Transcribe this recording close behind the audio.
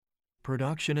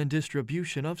production and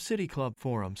distribution of City Club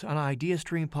forums on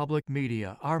IdeaStream Public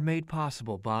Media are made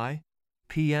possible by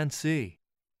PNC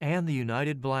and the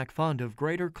United Black Fund of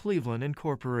Greater Cleveland,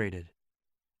 Incorporated.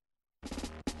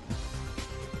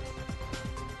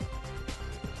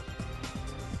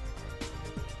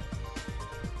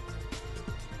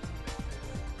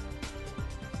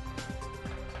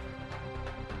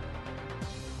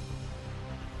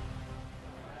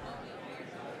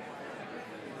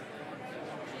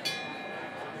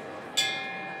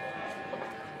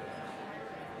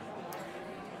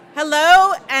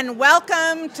 Hello and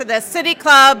welcome to the City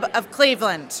Club of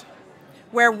Cleveland,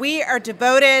 where we are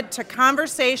devoted to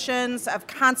conversations of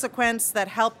consequence that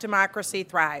help democracy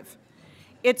thrive.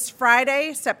 It's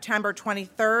Friday, September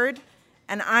 23rd,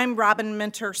 and I'm Robin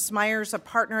Minter-Smyers, a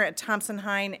partner at Thompson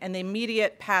Hine and the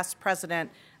immediate past president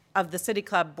of the City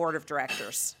Club Board of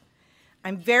Directors.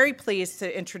 I'm very pleased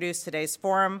to introduce today's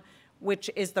forum, which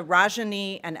is the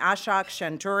Rajani and Ashok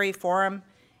Shanduri Forum,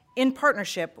 in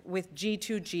partnership with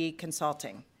G2G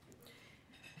Consulting.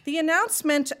 The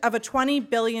announcement of a $20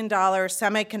 billion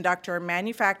semiconductor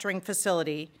manufacturing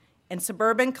facility in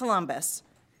suburban Columbus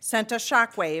sent a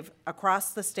shockwave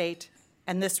across the state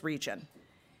and this region.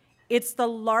 It's the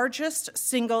largest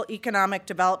single economic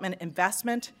development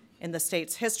investment in the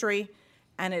state's history,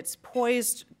 and it's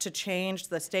poised to change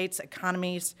the state's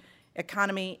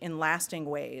economy in lasting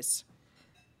ways.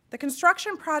 The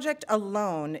construction project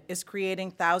alone is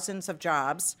creating thousands of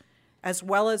jobs, as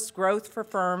well as growth for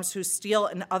firms whose steel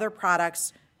and other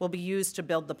products will be used to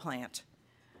build the plant.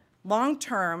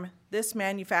 Long-term, this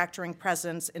manufacturing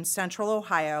presence in central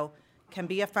Ohio can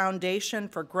be a foundation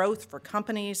for growth for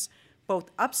companies,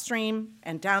 both upstream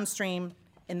and downstream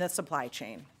in the supply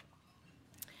chain.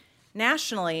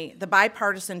 Nationally, the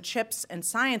bipartisan CHIPS and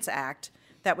Science Act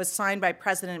that was signed by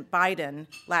President Biden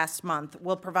last month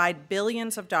will provide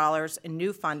billions of dollars in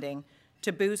new funding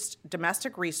to boost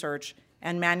domestic research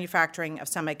and manufacturing of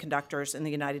semiconductors in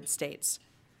the United States.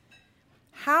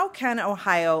 How can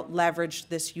Ohio leverage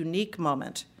this unique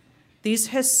moment, these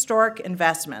historic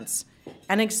investments,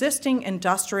 and existing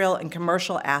industrial and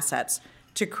commercial assets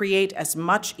to create as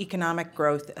much economic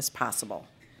growth as possible?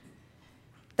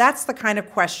 That's the kind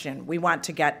of question we want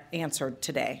to get answered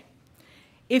today.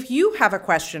 If you have a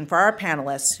question for our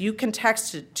panelists, you can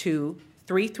text it to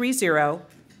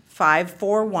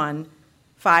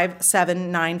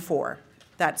 330-541-5794.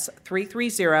 That's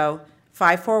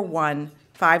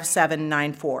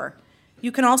 330-541-5794.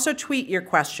 You can also tweet your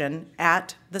question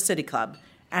at the City Club,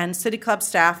 and City Club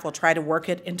staff will try to work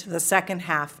it into the second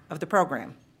half of the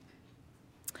program.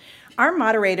 Our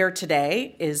moderator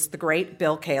today is the great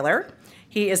Bill Kaler.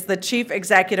 He is the Chief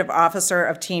Executive Officer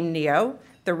of Team NEO,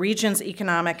 the region's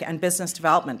economic and business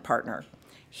development partner.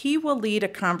 He will lead a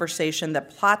conversation that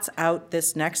plots out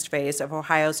this next phase of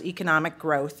Ohio's economic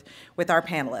growth with our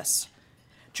panelists.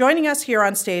 Joining us here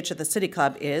on stage at the City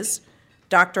Club is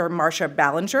Dr. Marcia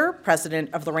Ballinger,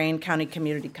 President of Lorain County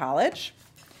Community College,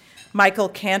 Michael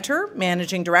Cantor,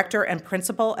 Managing Director and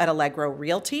Principal at Allegro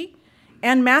Realty,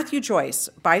 and Matthew Joyce,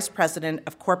 Vice President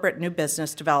of Corporate New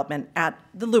Business Development at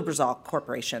the Lubrizol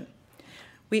Corporation.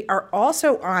 We are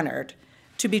also honored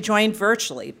to be joined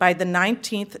virtually by the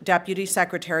 19th Deputy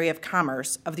Secretary of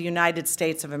Commerce of the United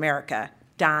States of America,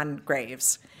 Don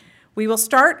Graves. We will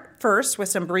start first with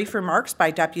some brief remarks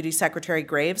by Deputy Secretary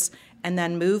Graves and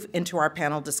then move into our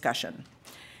panel discussion.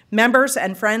 Members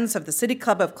and friends of the City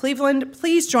Club of Cleveland,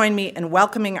 please join me in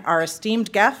welcoming our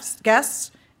esteemed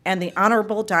guests and the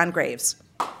Honorable Don Graves.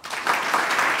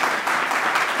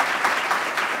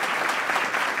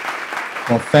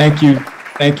 Well, thank you.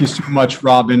 Thank you so much,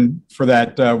 Robin, for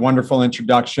that wonderful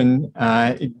introduction.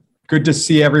 Good to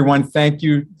see everyone. Thank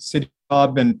you, City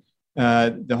Club and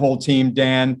the whole team,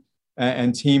 Dan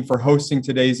and team, for hosting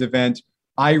today's event.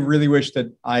 I really wish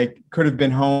that I could have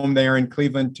been home there in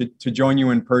Cleveland to join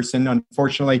you in person.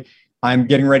 Unfortunately, I'm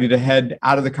getting ready to head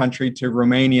out of the country to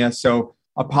Romania, so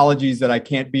apologies that I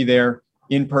can't be there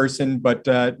in person, but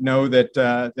know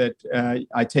that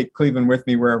I take Cleveland with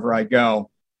me wherever I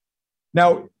go.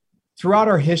 Now, throughout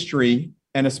our history,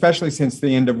 and especially since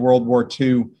the end of World War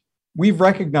II, we've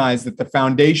recognized that the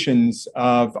foundations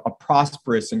of a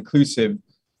prosperous, inclusive,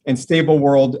 and stable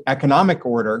world economic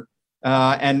order,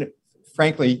 and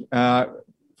frankly,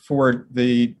 for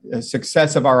the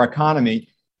success of our economy,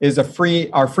 is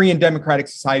our free and democratic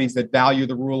societies that value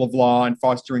the rule of law and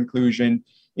foster inclusion,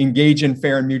 engage in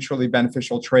fair and mutually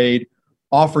beneficial trade,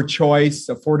 offer choice,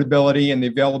 affordability, and the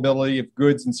availability of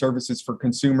goods and services for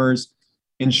consumers,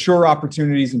 ensure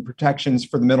opportunities and protections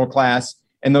for the middle class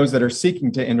and those that are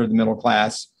seeking to enter the middle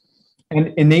class,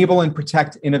 and enable and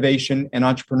protect innovation and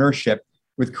entrepreneurship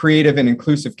with creative and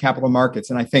inclusive capital markets.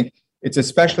 And I think it's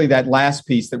especially that last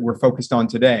piece that we're focused on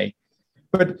today.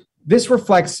 But this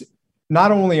reflects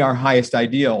not only our highest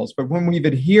ideals, but when we've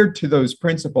adhered to those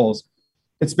principles,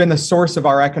 it's been the source of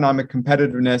our economic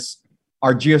competitiveness,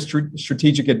 our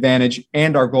geostrategic advantage,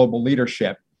 and our global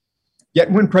leadership.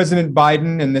 Yet when President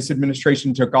Biden and this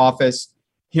administration took office,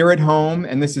 here at home,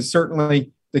 and this is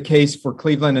certainly the case for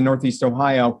Cleveland and Northeast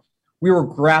Ohio, we were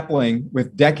grappling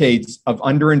with decades of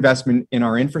underinvestment in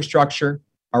our infrastructure,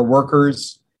 our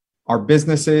workers, our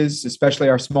businesses, especially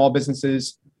our small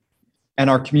businesses, and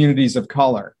our communities of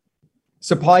color.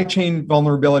 Supply chain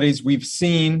vulnerabilities we've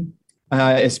seen,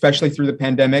 especially through the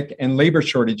pandemic, and labor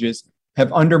shortages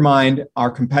have undermined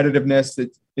our competitiveness.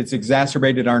 It's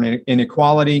exacerbated our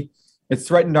inequality. It's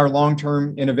threatened our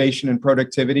long-term innovation and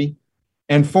productivity.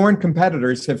 And foreign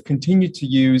competitors have continued to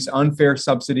use unfair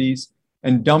subsidies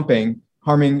and dumping,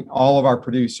 harming all of our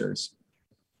producers.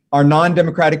 Our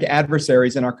non-democratic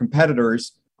adversaries and our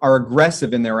competitors are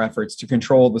aggressive in their efforts to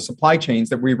control the supply chains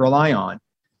that we rely on.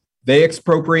 They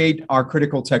expropriate our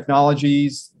critical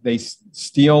technologies, they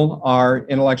steal our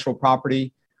intellectual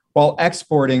property, while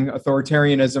exporting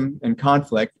authoritarianism and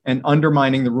conflict and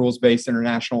undermining the rules-based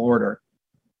international order.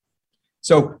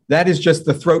 So that is just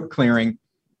the throat clearing.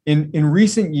 In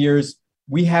recent years,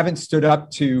 we haven't stood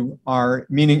up to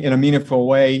in a meaningful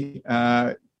way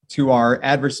to our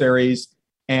adversaries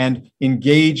and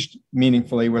engaged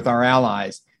meaningfully with our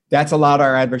allies. That's allowed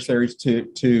our adversaries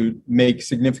to make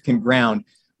significant ground.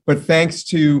 But thanks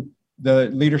to the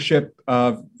leadership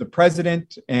of the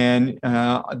president and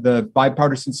the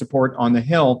bipartisan support on the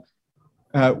Hill,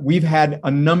 we've had a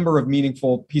number of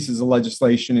meaningful pieces of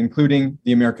legislation, including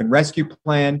the American Rescue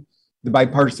Plan, the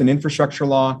Bipartisan Infrastructure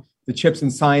Law, the CHIPS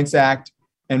and Science Act,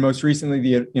 and most recently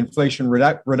the Inflation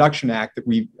Reduction Act that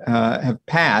we have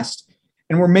passed.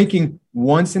 And we're making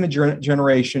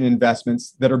once-in-a-generation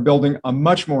investments that are building a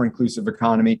much more inclusive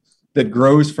economy that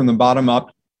grows from the bottom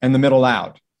up and the middle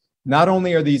out. Not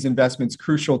only are these investments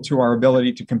crucial to our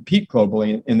ability to compete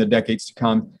globally in the decades to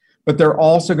come, but they're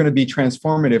also going to be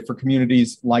transformative for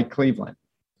communities like Cleveland.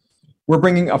 We're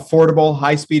bringing affordable,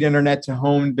 high-speed internet to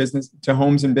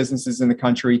homes and businesses in the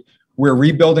country. We're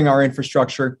rebuilding our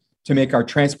infrastructure to make our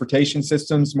transportation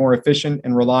systems more efficient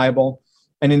and reliable,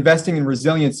 and investing in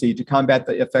resiliency to combat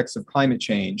the effects of climate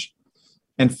change.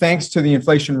 And thanks to the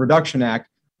Inflation Reduction Act,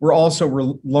 we're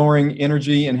also lowering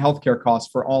energy and healthcare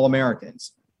costs for all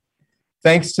Americans.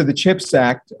 Thanks to the CHIPS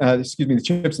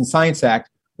and Science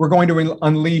Act, we're going to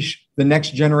unleash the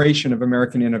next generation of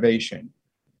American innovation.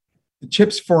 The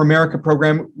CHIPS for America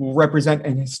program will represent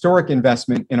an historic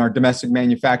investment in our domestic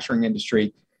manufacturing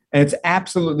industry, and it's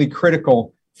absolutely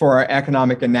critical for our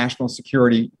economic and national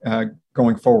security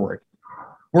going forward.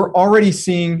 We're already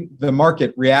seeing the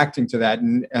market reacting to that.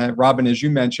 And Robin, as you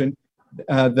mentioned,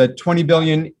 the $20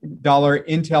 billion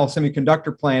Intel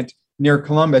semiconductor plant near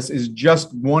Columbus is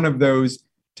just one of those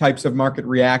types of market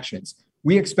reactions.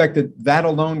 We expect that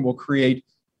alone will create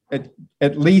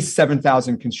at least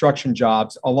 7,000 construction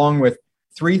jobs, along with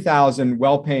 3,000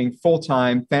 well-paying,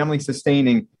 full-time,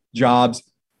 family-sustaining jobs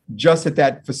just at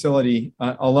that facility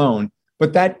alone.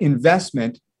 But that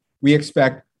investment, we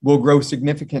expect, will grow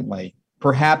significantly,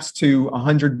 perhaps to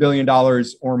 $100 billion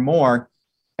or more,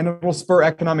 and it will spur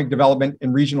economic development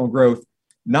and regional growth,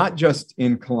 not just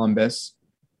in Columbus,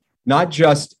 not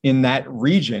just in that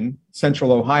region,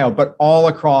 central Ohio, but all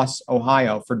across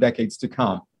Ohio for decades to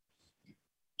come.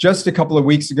 Just a couple of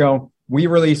weeks ago, we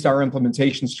released our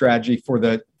implementation strategy for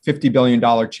the $50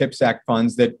 billion CHIPS Act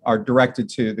funds that are directed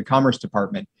to the Commerce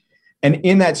Department. And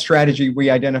in that strategy, we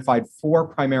identified 4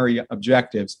 primary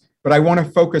objectives, but I want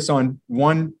to focus on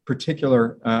one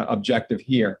particular objective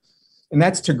here, and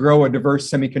that's to grow a diverse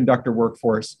semiconductor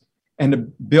workforce and to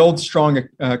build strong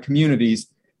communities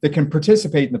that can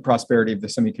participate in the prosperity of the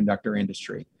semiconductor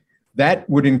industry. That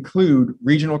would include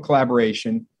regional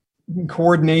collaboration,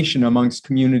 coordination amongst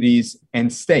communities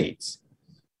and states.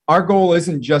 Our goal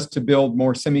isn't just to build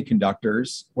more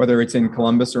semiconductors, whether it's in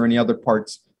Columbus or any other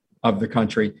parts of the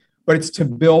country, but it's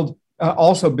to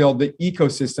also build the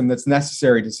ecosystem that's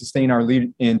necessary to sustain our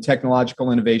lead in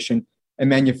technological innovation and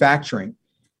manufacturing,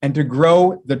 and to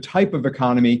grow the type of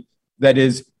economy that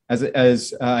is,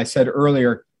 as I said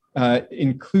earlier,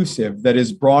 inclusive, that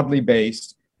is broadly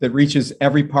based, that reaches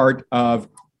every part of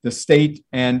the state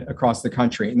and across the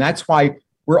country. And that's why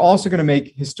we're also going to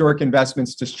make historic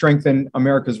investments to strengthen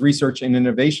America's research and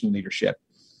innovation leadership.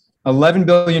 $11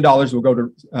 billion will go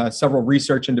to several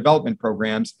research and development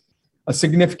programs, a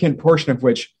significant portion of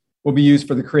which will be used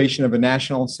for the creation of a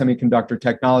national semiconductor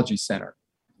technology center.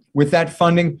 With that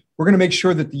funding, we're going to make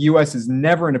sure that the U.S. is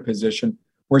never in a position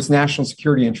where its national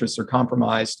security interests are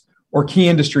compromised, or key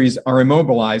industries are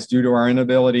immobilized due to our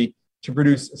inability to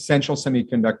produce essential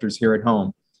semiconductors here at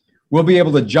home. We'll be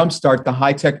able to jumpstart the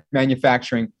high-tech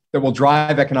manufacturing that will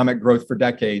drive economic growth for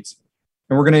decades.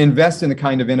 And we're going to invest in the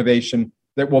kind of innovation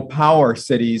that will power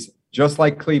cities just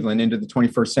like Cleveland into the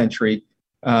 21st century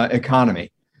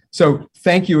economy. So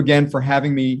thank you again for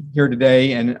having me here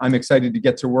today, and I'm excited to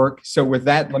get to work. So with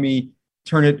that, let me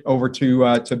turn it over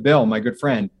to Bill, my good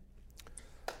friend.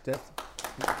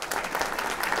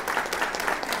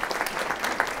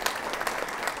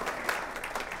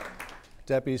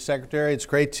 Deputy Secretary, it's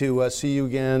great to see you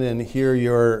again and hear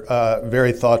your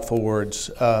very thoughtful words.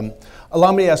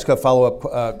 Allow me to ask a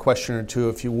follow-up question or two,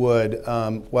 if you would.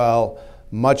 While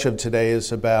much of today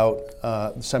is about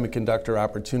the semiconductor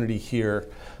opportunity here,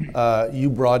 you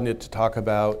broaden it to talk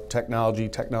about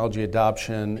technology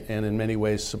adoption, and in many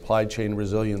ways supply chain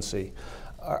resiliency.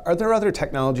 Are there other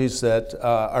technologies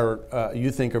that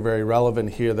you think are very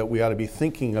relevant here that we ought to be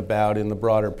thinking about in the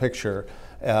broader picture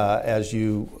as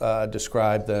you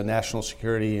describe the national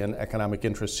security and economic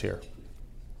interests here?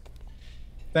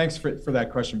 Thanks for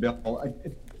that question, Bill.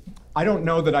 I don't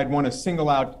know that I'd want to single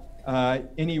out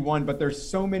any one, but there's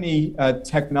so many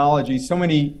technologies, so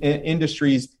many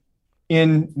industries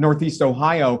in Northeast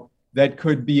Ohio that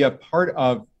could be a part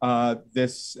of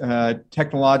this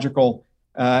technological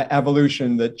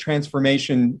evolution, the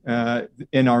transformation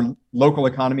in our local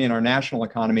economy and our national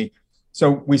economy.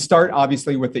 So we start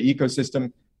obviously with the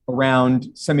ecosystem around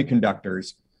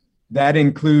semiconductors. That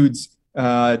includes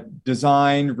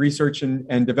design, research,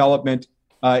 and development.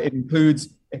 It includes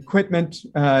equipment,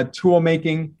 tool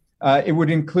making. It would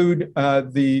include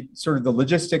the sort of the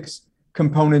logistics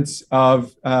components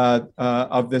of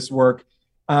this work.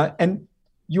 And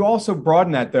you also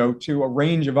broaden that, though, to a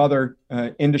range of other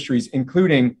industries,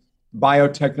 including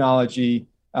biotechnology,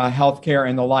 healthcare,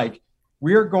 and the like.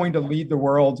 We're going to lead the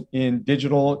world in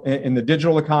the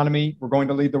digital economy. We're going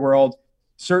to lead the world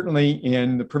certainly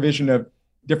in the provision of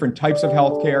different types of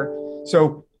healthcare.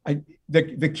 So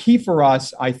the key for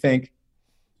us, I think,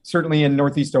 certainly in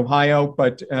Northeast Ohio,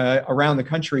 but around the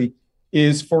country,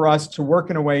 is for us to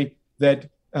work in a way that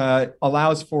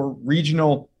allows for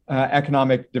regional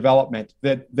economic development,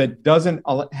 that doesn't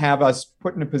have us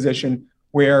put in a position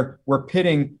where we're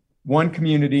pitting one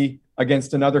community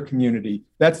against another community.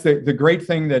 That's the great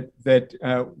thing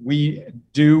that we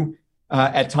do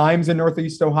at times in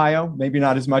Northeast Ohio, maybe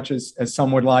not as much as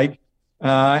some would like.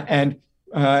 And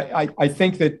I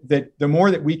think that the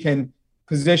more that we can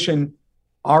position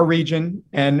our region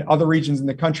and other regions in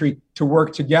the country to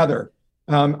work together,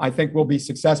 I think we'll be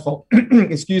successful.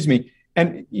 Excuse me.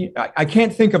 And I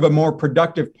can't think of a more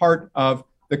productive part of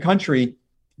the country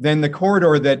than the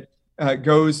corridor that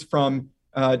goes from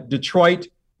Detroit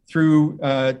through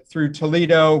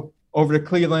Toledo, over to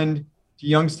Cleveland, to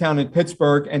Youngstown and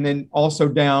Pittsburgh, and then also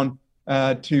down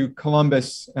to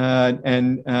Columbus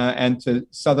and to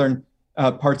southern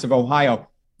parts of Ohio.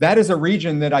 That is a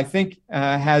region that I think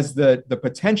has the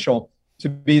potential to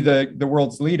be the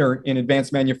world's leader in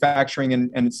advanced manufacturing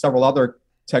and several other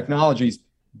technologies.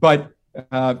 But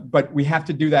we have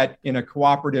to do that in a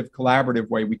cooperative, collaborative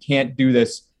way. We can't do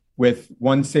this with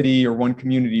one city or one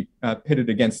community pitted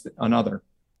against another.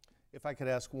 If I could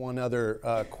ask one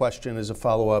other question as a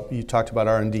follow-up, you talked about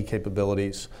R&D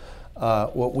capabilities.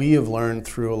 What we have learned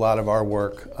through a lot of our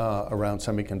work around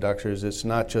semiconductors, it's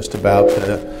not just about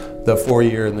the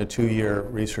 4-year and the 2-year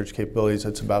research capabilities,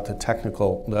 it's about the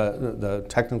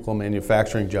technical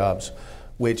manufacturing jobs,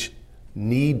 which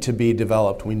need to be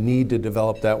developed. We need to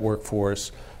develop that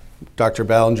workforce. Dr.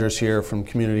 Ballinger's here from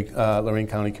Lorain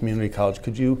County Community College.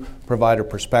 Could you provide a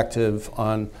perspective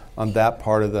on that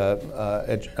part of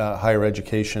the higher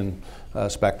education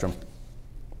spectrum?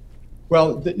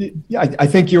 Well, I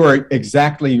think you are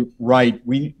exactly right.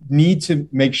 We need to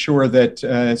make sure that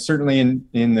certainly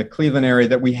in the Cleveland area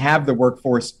that we have the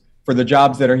workforce for the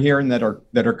jobs that are here and that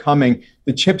are coming.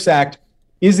 The CHIPS Act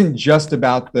isn't just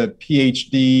about the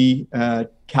PhD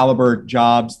caliber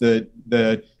jobs, the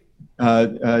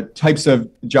types of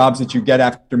jobs that you get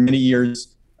after many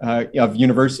years of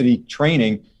university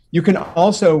training. You can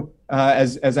also,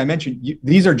 as I mentioned,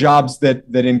 these are jobs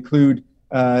that include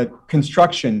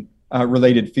construction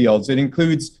related fields. It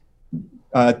includes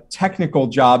technical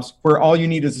jobs where all you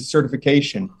need is a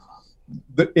certification.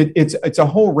 It's a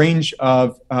whole range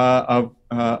of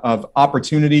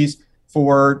opportunities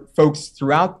for folks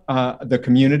throughout the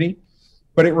community,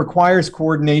 but it requires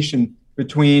coordination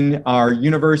between our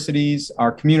universities,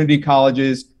 our community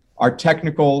colleges, our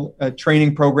technical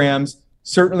training programs,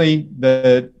 certainly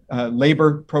the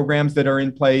labor programs that are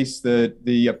in place,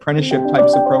 the apprenticeship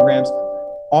types of programs,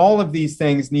 all of these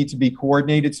things need to be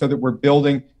coordinated so that we're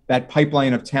building that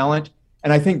pipeline of talent.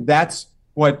 And I think that's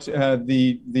what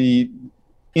the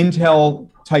Intel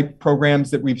type programs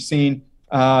that we've seen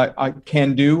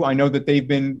can do. I know that they've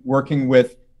been working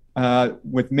with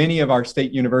many of our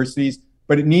state universities,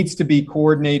 but it needs to be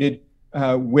coordinated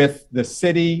with the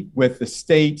city, with the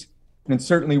state, and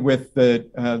certainly with the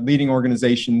leading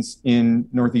organizations in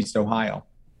Northeast Ohio.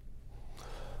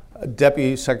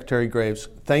 Deputy Secretary Graves,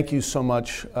 thank you so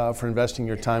much for investing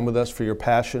your time with us, for your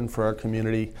passion for our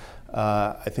community.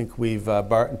 I think we've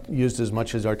used as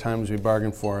much as our time as we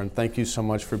bargained for, and thank you so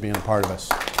much for being a part of us.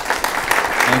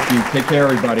 Thank you. Take care,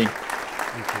 everybody.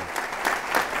 Thank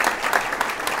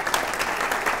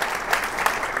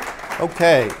you.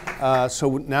 Okay,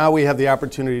 so now we have the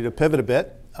opportunity to pivot a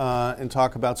bit and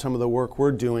talk about some of the work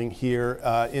we're doing here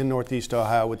in Northeast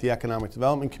Ohio with the economic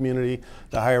development community,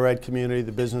 the higher ed community,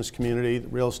 the business community, the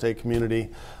real estate community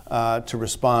to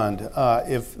respond.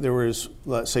 If there was,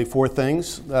 let's say, 4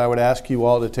 things that I would ask you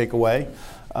all to take away,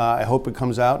 I hope it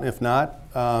comes out, and if not,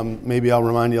 maybe I'll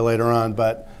remind you later on,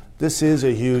 but this is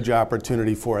a huge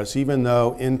opportunity for us. Even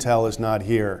though Intel is not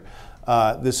here,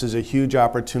 this is a huge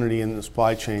opportunity in the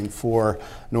supply chain for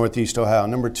Northeast Ohio.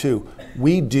 Number 2,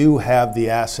 we do have the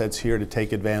assets here to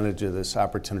take advantage of this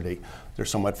opportunity. They're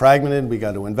somewhat fragmented, we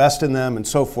got to invest in them and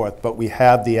so forth, but we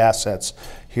have the assets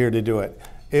here to do it.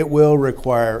 It will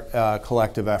require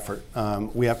collective effort.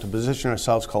 We have to position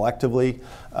ourselves collectively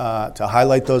to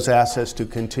highlight those assets, to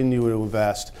continue to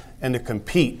invest, and to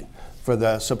compete for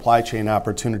the supply chain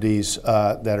opportunities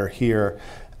that are here.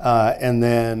 And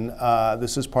then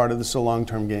this is a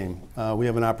long-term game. We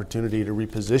have an opportunity to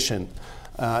reposition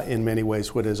in many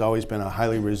ways what has always been a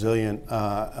highly resilient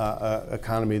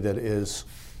economy that is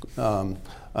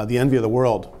the envy of the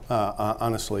world,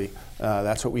 honestly.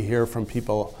 That's what we hear from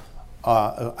people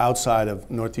outside of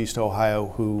Northeast Ohio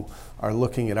who are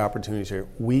looking at opportunities here.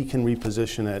 We can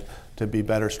reposition it to be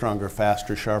better, stronger,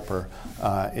 faster, sharper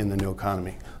in the new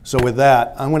economy. So with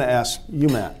that, I'm going to ask you,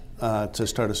 Matt, to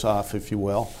start us off, if you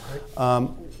will.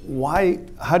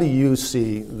 How do you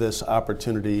see this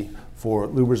opportunity for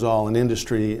Lubrizol and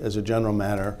industry as a general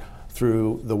matter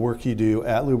through the work you do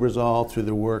at Lubrizol, through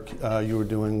the work you were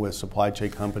doing with supply chain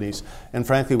companies, and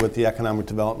frankly with the economic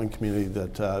development community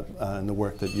that and the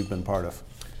work that you've been part of?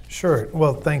 Sure.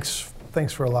 Well, thanks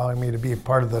for allowing me to be a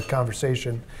part of the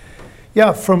conversation.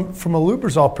 Yeah, from a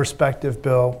Lubrizol perspective,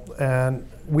 Bill, and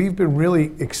we've been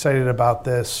really excited about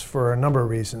this for a number of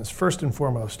reasons. First and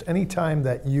foremost, anytime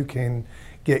that you can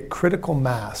get critical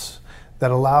mass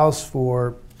that allows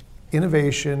for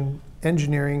innovation,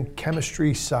 engineering,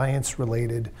 chemistry,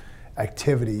 science-related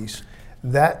activities,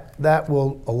 that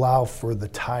will allow for the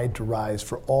tide to rise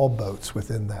for all boats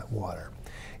within that water.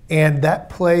 And that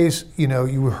plays, you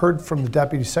heard from the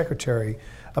Deputy Secretary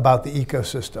about the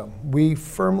ecosystem. We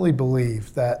firmly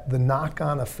believe that the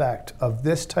knock-on effect of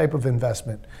this type of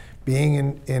investment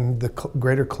being in the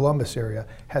greater Columbus area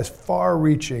has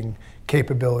far-reaching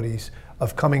capabilities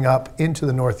of coming up into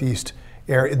the Northeast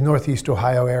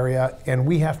Ohio area, and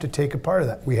we have to take a part of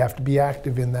that. We have to be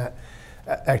active in that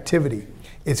activity.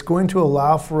 It's going to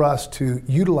allow for us to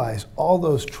utilize all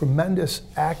those tremendous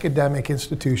academic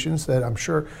institutions that I'm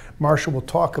sure Marcia will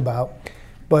talk about,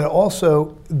 but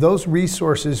also those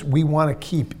resources we want to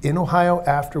keep in Ohio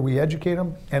after we educate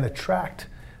them and attract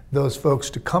those folks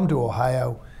to come to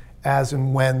Ohio as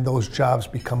and when those jobs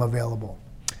become available.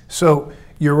 So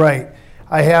you're right.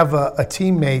 I have a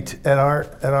teammate at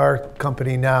our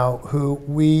company now who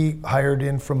we hired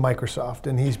in from Microsoft,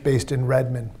 and he's based in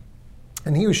Redmond.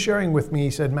 And he was sharing with me, he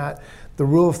said, Matt, the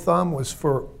rule of thumb was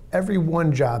for every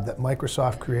one job that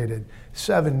Microsoft created,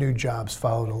 7 new jobs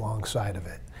followed alongside of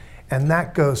it. And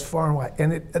that goes far and wide.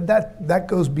 And that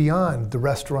goes beyond the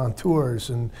restaurateurs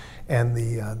and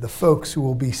the folks who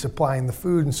will be supplying the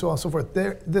food and so on and so forth.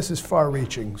 This is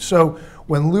far-reaching. So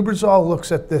when Lubrizol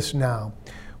looks at this now,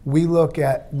 we look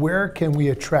at where can we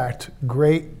attract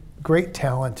great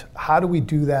talent. How do we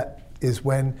do that is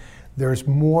when there's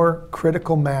more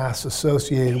critical mass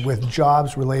associated with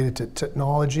jobs related to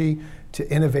technology, to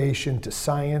innovation, to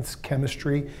science,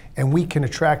 chemistry, and we can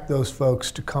attract those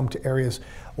folks to come to areas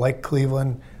like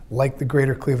Cleveland, like the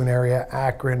greater Cleveland area,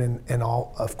 Akron, and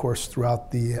all, of course, throughout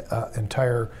the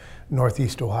entire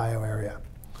Northeast Ohio area.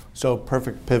 So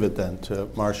perfect pivot then to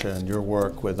Marcia and your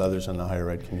work with others in the higher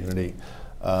ed community.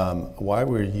 Why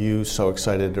were you so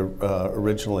excited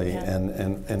originally,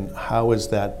 and how is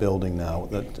that building now?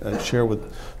 Share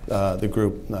with the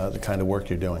group the kind of work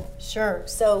you're doing. Sure.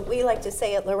 So we like to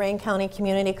say at Lorain County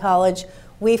Community College,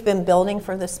 we've been building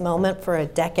for this moment for a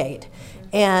decade.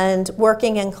 and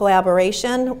working in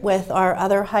collaboration with our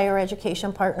other higher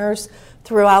education partners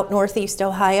throughout Northeast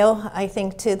Ohio. I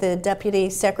think to the Deputy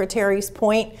Secretary's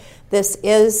point, this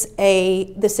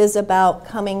is about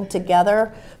coming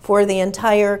together for the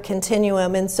entire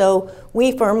continuum. And so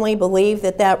we firmly believe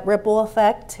that that ripple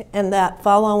effect and that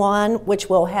follow on, which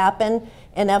will happen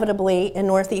inevitably in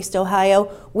Northeast Ohio,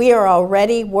 we are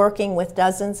already working with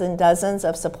dozens and dozens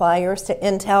of suppliers to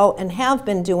Intel and have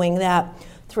been doing that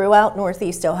throughout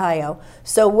Northeast Ohio.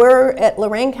 So we're at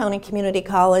Lorain County Community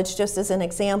College, just as an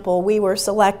example, we were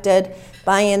selected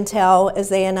by Intel as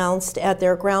they announced at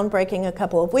their groundbreaking a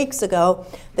couple of weeks ago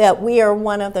that we are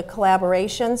one of the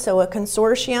collaborations. So a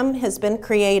consortium has been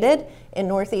created in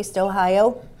Northeast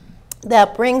Ohio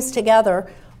that brings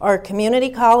together our community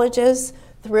colleges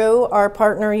through our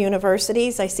partner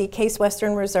universities. I see Case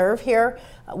Western Reserve here.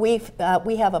 We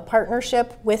have a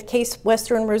partnership with Case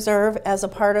Western Reserve as a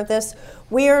part of this.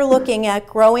 We are looking at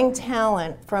growing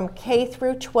talent from K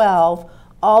through 12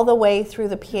 all the way through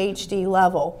the PhD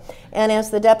level. And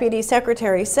as the Deputy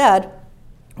Secretary said,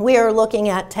 we are looking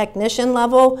at technician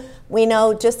level. We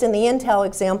know just in the Intel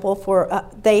example,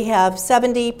 they have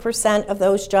 70% of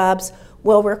those jobs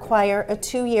will require a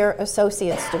 2-year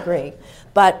associate's degree.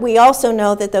 But we also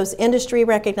know that those industry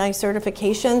recognized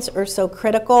certifications are so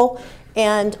critical,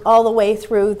 and all the way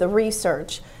through the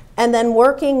research. And then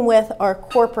working with our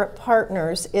corporate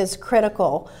partners is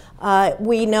critical.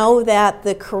 We know that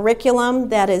the curriculum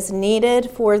that is needed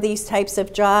for these types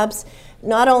of jobs,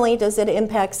 not only does it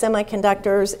impact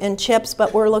semiconductors and chips,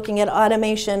 but we're looking at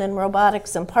automation and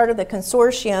robotics, and part of the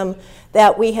consortium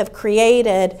that we have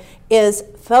created is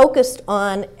focused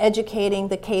on educating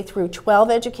the K through 12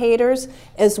 educators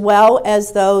as well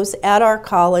as those at our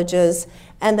colleges,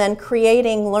 and then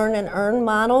creating learn and earn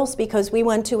models, because we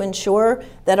want to ensure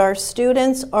that our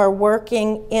students are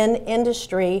working in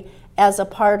industry as a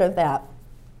part of that.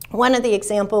 One of the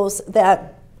examples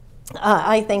that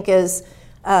I think is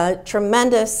a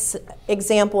tremendous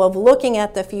example of looking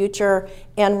at the future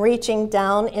and reaching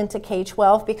down into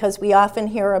K-12, because we often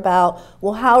hear about,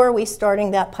 well, how are we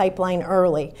starting that pipeline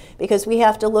early? Because we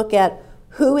have to look at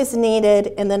who is needed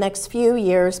in the next few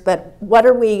years, but what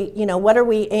are we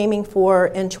aiming for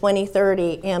in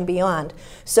 2030 and beyond?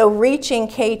 So reaching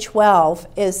K-12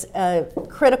 is a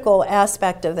critical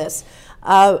aspect of this.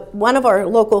 One of our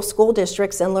local school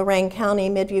districts in Lorain County,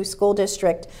 Midview School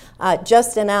District,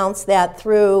 just announced that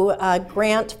through a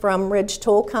grant from Ridge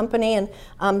Tool Company, and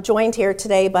I'm joined here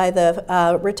today by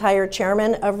the retired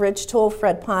chairman of Ridge Tool,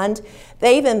 Fred Pond.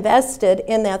 They've invested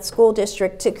in that school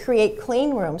district to create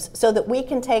clean rooms so that we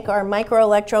can take our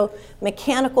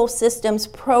microelectromechanical systems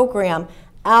program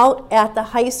out at the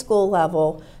high school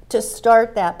level to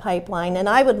start that pipeline. And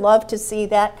I would love to see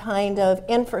that kind of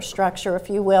infrastructure, if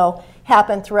you will,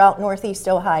 happen throughout Northeast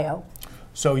Ohio.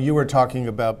 So you were talking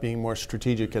about being more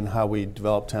strategic in how we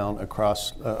develop talent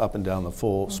across, up and down the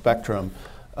full spectrum.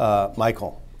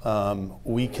 Michael,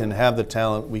 we can have the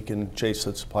talent, we can chase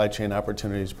the supply chain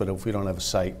opportunities, but if we don't have a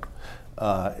site,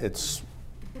 it's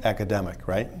academic,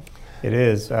 right? It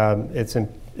is.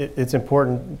 It's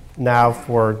important now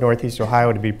for Northeast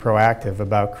Ohio to be proactive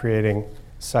about creating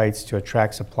sites to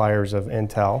attract suppliers of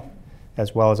Intel,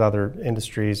 as well as other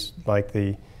industries like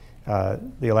the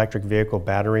electric vehicle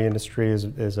battery industry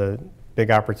is a big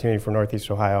opportunity for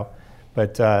Northeast Ohio.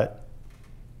 But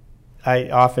I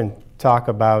often talk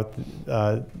about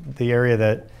the area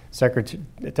that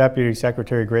Deputy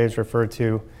Secretary Graves referred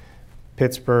to,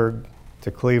 Pittsburgh to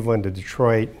Cleveland to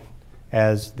Detroit,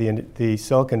 as the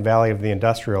Silicon Valley of the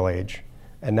industrial age.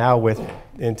 And now with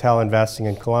Intel investing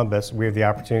in Columbus, we have the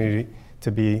opportunity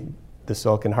to be the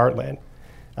Silicon Heartland.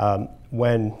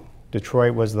 When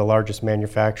Detroit was the largest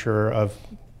manufacturer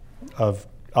of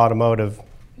automotive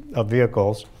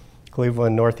vehicles,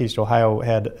 Cleveland, Northeast Ohio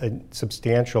had a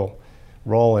substantial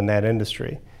role in that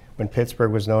industry. When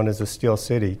Pittsburgh was known as the Steel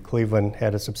City, Cleveland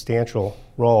had a substantial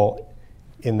role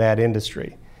in that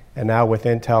industry. And now with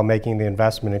Intel making the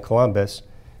investment in Columbus,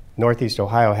 Northeast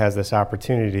Ohio has this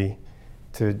opportunity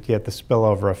to get the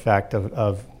spillover effect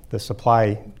of the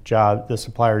supplier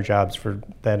jobs for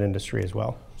that industry as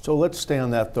well. So let's stay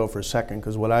on that though for a second,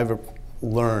 because what I've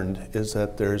learned is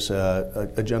that there's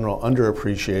a general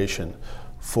underappreciation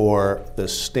for the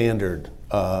standard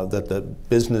that the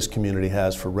business community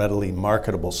has for readily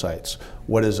marketable sites.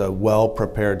 What is a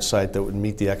well-prepared site that would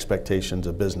meet the expectations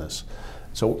of business?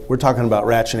 So we're talking about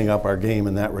ratcheting up our game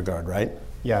in that regard, right?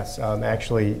 Yes,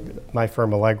 actually my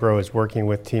firm Allegro is working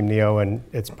with Team Neo and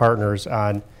its partners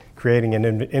on creating an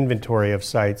inventory of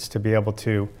sites to be able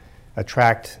to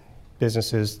attract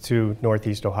businesses to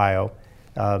Northeast Ohio.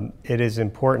 It is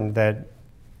important that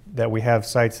that we have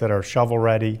sites that are shovel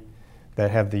ready,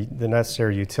 that have the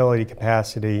necessary utility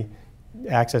capacity,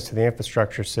 access to the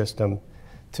infrastructure system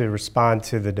to respond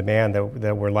to the demand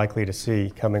that we're likely to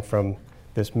see coming from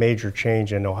this major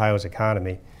change in Ohio's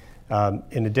economy.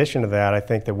 In addition to that, I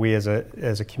think that we as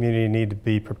a community need to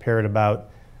be prepared about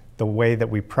the way that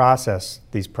we process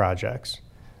these projects.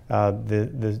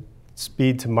 The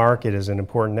speed to market is an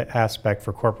important aspect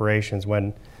for corporations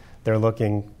when they're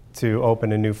looking to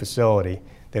open a new facility.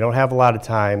 They don't have a lot of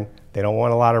time, they don't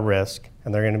want a lot of risk,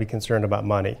 and they're going to be concerned about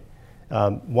money.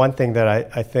 One thing that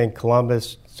I think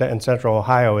Columbus and Central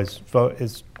Ohio is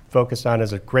focused on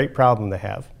is a great problem to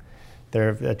have.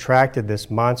 They've attracted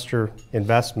this monster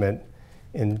investment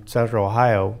in Central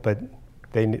Ohio, but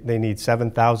they need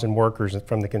 7,000 workers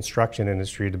from the construction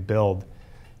industry to build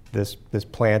this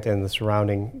plant and the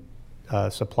surrounding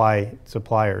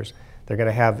suppliers. They're going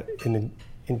to have an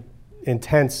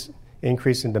intense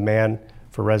increase in demand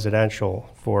for residential,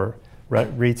 for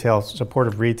retail,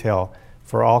 supportive retail,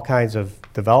 for all kinds of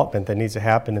development that needs to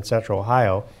happen in Central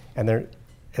Ohio. And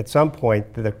at some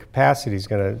point, the capacity is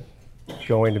going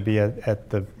to be at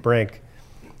the brink.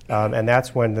 And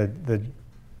that's when the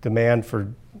demand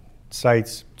for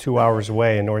sites 2 hours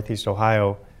away in Northeast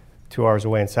Ohio, 2 hours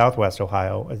away in Southwest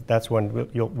Ohio, that's when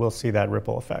we'll see that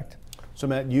ripple effect. So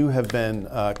Matt, you have been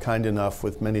kind enough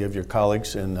with many of your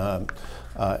colleagues in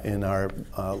our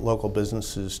local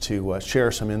businesses to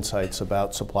share some insights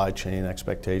about supply chain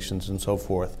expectations and so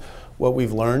forth. What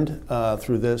we've learned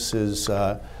through this is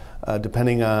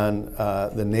depending on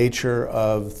the nature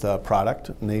of the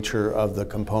product, nature of the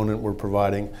component we're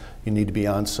providing, you need to be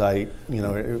on site.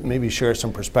 Maybe share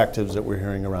some perspectives that we're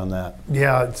hearing around that.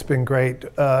 Yeah, it's been great.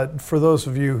 For those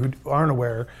of you who aren't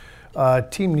aware,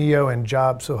 Team NEO and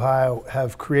Jobs Ohio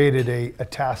have created a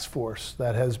task force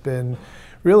that has been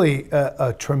really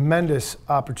a tremendous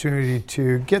opportunity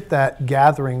to get that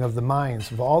gathering of the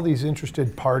minds of all these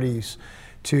interested parties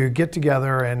to get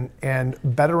together and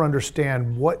better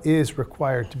understand what is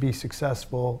required to be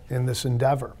successful in this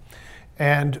endeavor.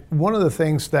 And one of the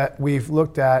things that we've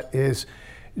looked at is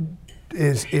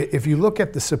if you look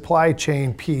at the supply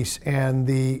chain piece and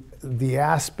the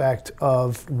aspect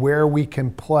of where we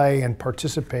can play and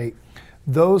participate,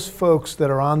 those folks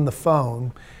that are on the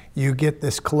phone, you get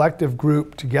this collective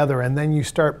group together and then you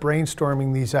start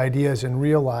brainstorming these ideas and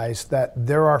realize that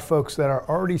there are folks that are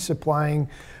already supplying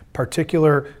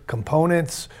particular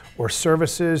components or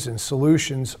services and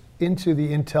solutions into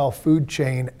the Intel food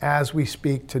chain as we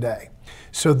speak today.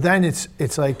 So then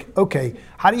it's like, okay,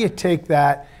 how do you take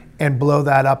that and blow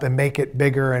that up and make it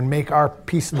bigger and make our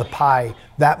piece of the pie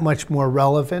that much more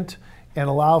relevant and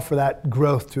allow for that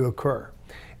growth to occur?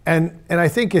 And I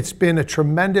think it's been a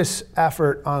tremendous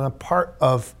effort on a part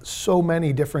of so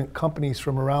many different companies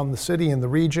from around the city and the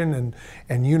region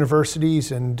and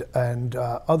universities and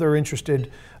other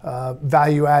interested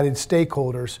value-added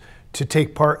stakeholders to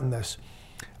take part in this.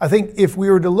 I think if we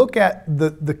were to look at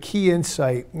the key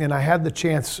insight, and I had the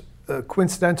chance,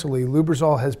 coincidentally,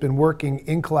 Lubrizol has been working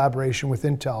in collaboration with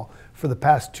Intel for the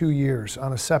past 2 years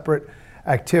on a separate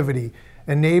activity,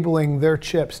 enabling their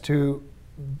chips to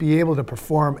be able to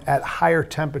perform at higher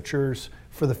temperatures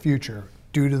for the future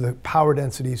due to the power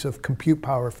densities of compute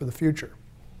power for the future.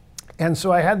 And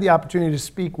so I had the opportunity to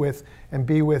speak with and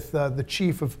be with the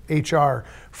chief of HR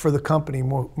for the company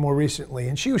more recently.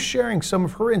 And she was sharing some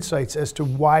of her insights as to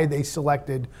why they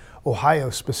selected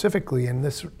Ohio specifically in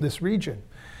this region.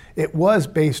 It was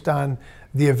based on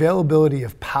the availability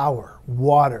of power,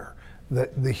 water,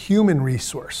 the human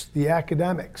resource, the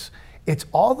academics. It's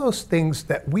all those things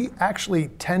that we actually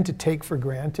tend to take for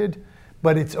granted,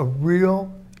 but it's a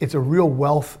real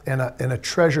wealth and a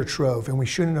treasure trove, and we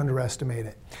shouldn't underestimate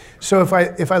it. So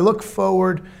if I look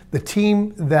forward, the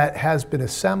team that has been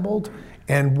assembled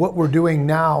and what we're doing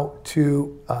now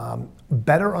to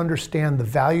better understand the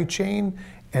value chain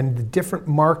and the different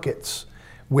markets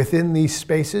within these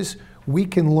spaces, we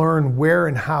can learn where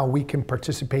and how we can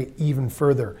participate even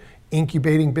further,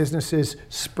 incubating businesses,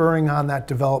 spurring on that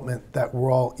development that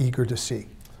we're all eager to see.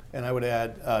 And I would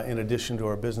add, in addition to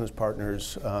our business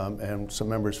partners and some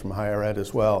members from higher ed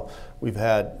as well, we've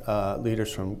had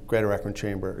leaders from Greater Akron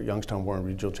Chamber, Youngstown Warren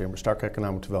Regional Chamber, Stark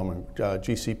Economic Development,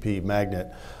 GCP,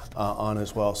 Magnet on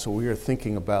as well. So we are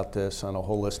thinking about this on a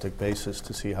holistic basis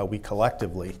to see how we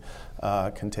collectively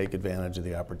can take advantage of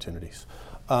the opportunities.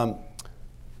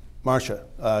 Marcia,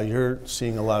 you're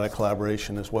seeing a lot of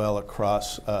collaboration as well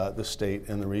across the state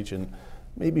and the region.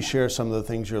 Maybe share some of the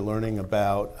things you're learning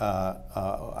about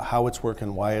how it's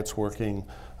working, why it's working,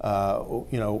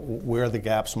 where the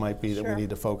gaps might be that we need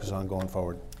to focus on going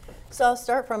forward. So I'll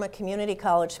start from a community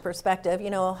college perspective. You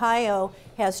know, Ohio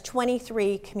has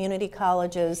 23 community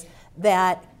colleges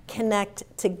that connect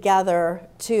together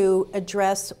to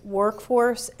address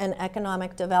workforce and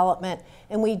economic development.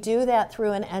 And we do that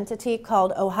through an entity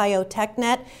called Ohio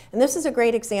TechNet. And this is a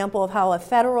great example of how a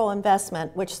federal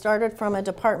investment, which started from a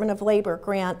Department of Labor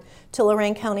grant to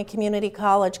Lorain County Community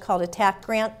College called a TAC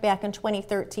grant back in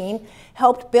 2013,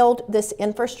 helped build this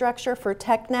infrastructure for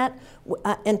TechNet.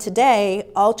 And today,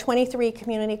 all 23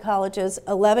 community colleges,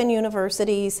 11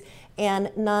 universities, and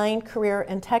 9 career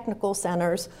and technical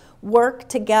centers work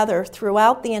together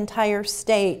throughout the entire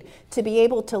state to be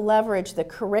able to leverage the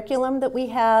curriculum that we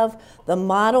have, the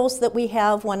models that we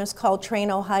have. One is called Train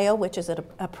Ohio, which is an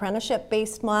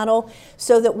apprenticeship-based model,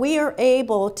 so that we are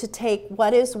able to take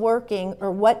what is working or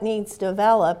what needs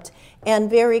developed and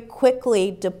very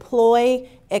quickly deploy,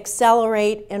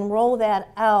 accelerate, and roll that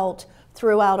out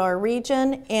throughout our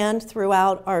region and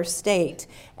throughout our state.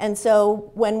 And so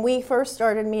when we first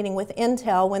started meeting with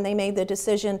Intel, when they made the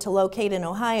decision to locate in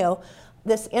Ohio,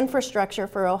 this infrastructure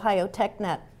for Ohio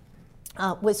TechNet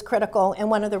was critical, and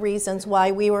one of the reasons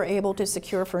why we were able to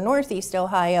secure for Northeast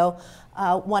Ohio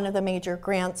one of the major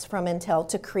grants from Intel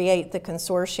to create the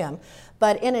consortium.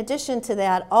 But in addition to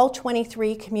that, all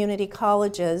 23 community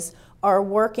colleges are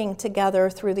working together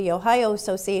through the Ohio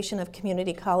Association of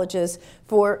Community Colleges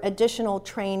for additional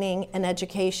training and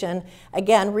education,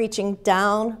 again, reaching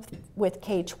down with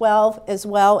K-12 as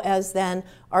well as then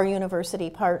our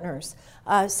university partners.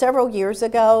 Several years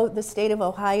ago, the state of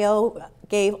Ohio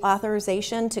gave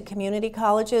authorization to community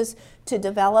colleges to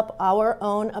develop our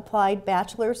own applied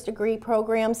bachelor's degree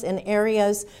programs in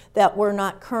areas that were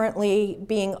not currently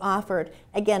being offered.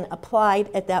 Again, applied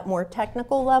at that more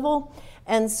technical level.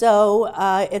 And so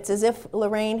it's as if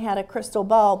Lorain had a crystal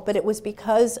ball, but it was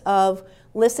because of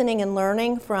listening and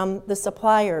learning from the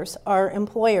suppliers, our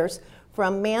employers,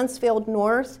 from Mansfield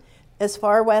North, as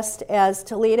far west as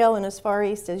Toledo and as far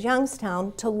east as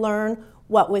Youngstown, to learn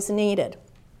what was needed.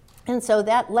 And so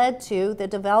that led to the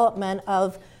development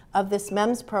of this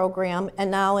MEMS program,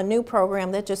 and now a new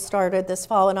program that just started this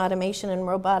fall in automation and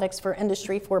robotics for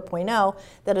Industry 4.0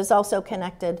 that is also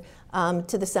connected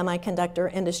to the semiconductor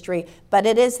industry. But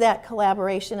it is that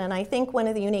collaboration, and I think one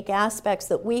of the unique aspects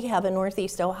that we have in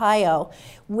Northeast Ohio,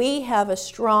 we have a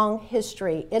strong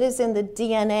history. It is in the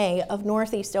DNA of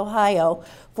Northeast Ohio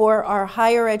for our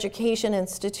higher education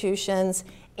institutions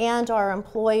and our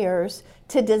employers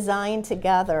to design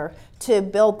together to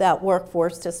build that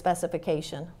workforce to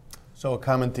specification. So a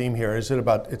common theme here, it's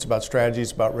about strategy,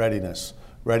 it's about readiness.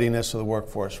 Readiness of the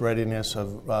workforce, readiness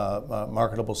of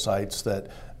marketable sites that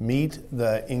meet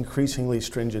the increasingly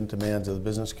stringent demands of the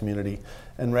business community,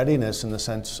 and readiness in the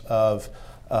sense of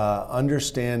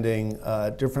understanding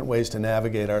different ways to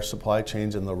navigate our supply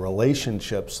chains and the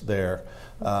relationships there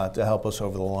to help us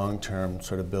over the long term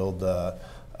sort of build the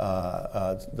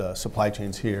supply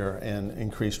chains here and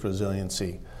increased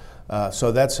resiliency.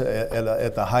 So that's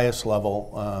at the highest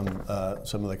level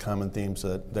some of the common themes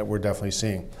that we're definitely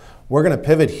seeing. We're going to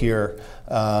pivot here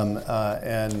and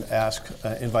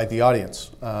invite the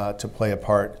audience to play a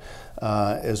part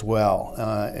as well.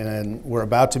 And we're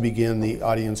about to begin the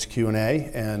audience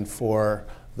Q&A. And for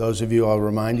those of you, I'll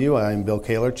remind you, I'm Bill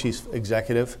Kaler, Chief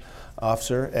Executive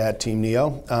Officer at Team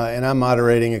NEO, and I'm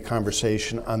moderating a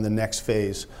conversation on the next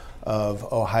phase of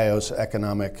Ohio's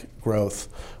economic growth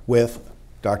with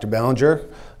Dr. Ballinger,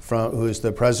 who is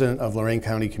the president of Lorain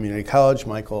County Community College,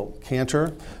 Michael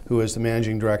Cantor, who is the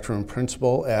managing director and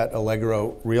principal at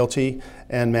Allegro Realty,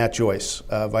 and Matt Joyce,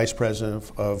 vice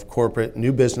president of corporate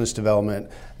new business development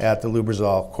at the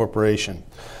Lubrizol Corporation.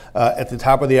 At the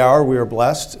top of the hour, we are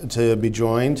blessed to be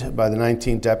joined by the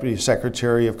 19th Deputy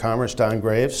Secretary of Commerce, Don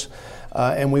Graves,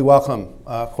 and we welcome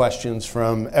questions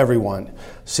from everyone,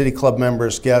 City Club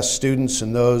members, guests, students,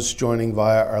 and those joining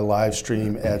via our live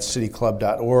stream at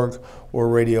cityclub.org or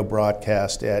radio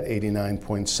broadcast at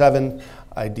 89.7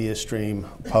 IdeaStream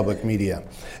Public Media.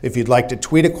 If you'd like to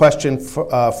tweet a question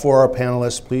for our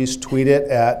panelists, please tweet it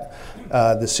at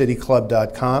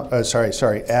thecityclub.com,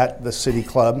 at the City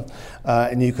Club,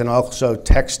 and you can also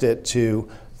text it to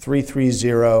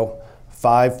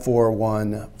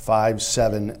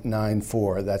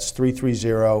 330-541-5794. That's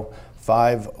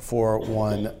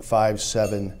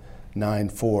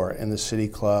 330-541-5794, and the City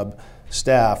Club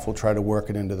staff will try to work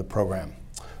it into the program.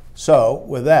 So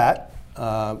with that,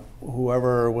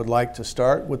 whoever would like to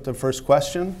start with the first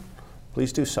question,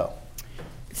 please do so.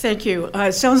 Thank you.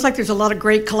 It sounds like there's a lot of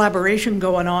great collaboration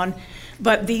going on,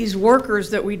 but these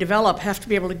workers that we develop have to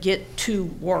be able to get to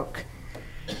work.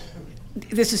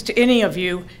 This is to any of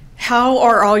you. how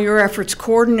are all your efforts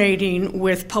coordinating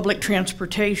with public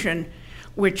transportation,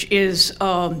 which is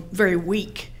very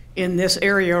weak in this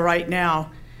area right now,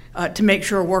 to make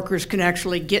sure workers can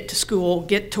actually get to school,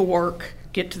 get to work,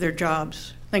 get to their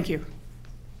jobs? Thank you.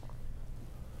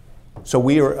 So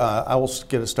I will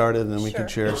get it started and then we can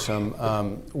share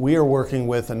some. We are working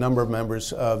with a number of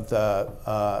members of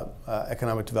the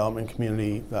economic development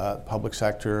community, public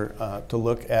sector, to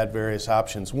look at various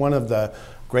options. One of the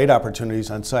great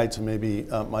opportunities on sites, and maybe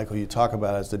Michael, you talk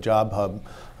about, is the job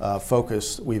hub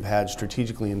focus we've had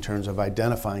strategically in terms of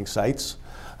identifying sites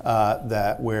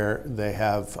where they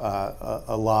have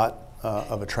a lot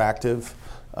of attractive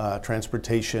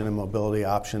transportation and mobility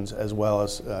options, as well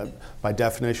as, by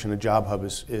definition, a job hub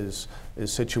is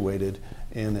situated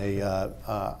in a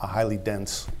highly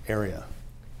dense area.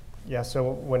 Yeah.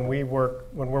 So when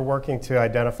we're working to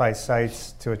identify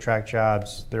sites to attract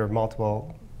jobs, there are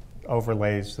multiple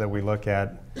overlays that we look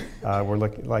at.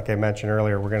 Like I mentioned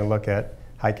earlier, we're going to look at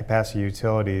high capacity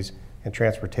utilities and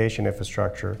transportation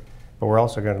infrastructure, but we're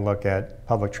also going to look at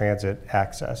public transit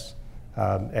access.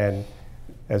 And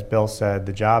as Bill said,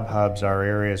 the job hubs are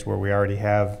areas where we already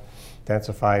have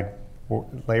densified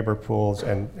labor pools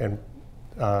and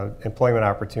employment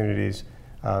opportunities,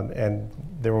 and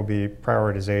there will be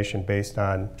prioritization based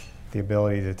on the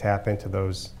ability to tap into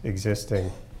those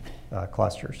existing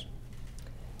clusters.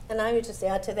 And I would just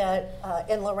add to that,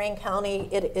 in Lorain County,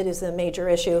 it is a major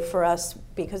issue for us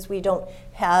because we don't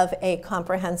have a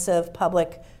comprehensive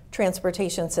public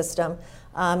transportation system.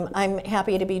 I'm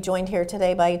happy to be joined here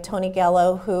today by Tony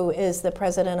Gallo, who is the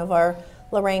president of our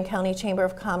Lorain County Chamber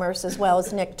of Commerce, as well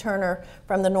as Nick Turner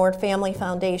from the Nord Family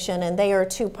Foundation. And they are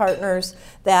two partners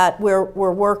that we're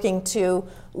working to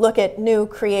look at new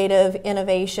creative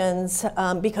innovations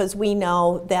because we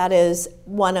know that is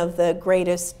one of the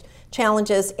greatest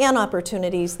challenges and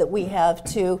opportunities that we have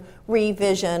to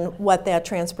revision what that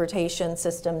transportation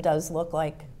system does look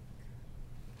like.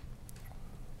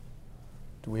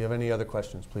 Do we have any other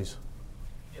questions, please?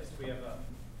 Yes, we have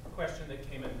a question that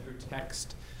came in through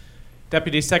text.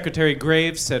 Deputy Secretary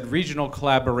Graves said regional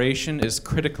collaboration is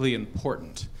critically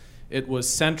important. It was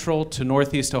central to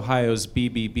Northeast Ohio's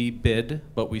BBB bid,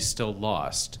 but we still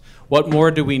lost. What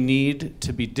more do we need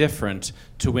to be different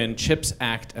to win CHIPS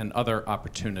Act and other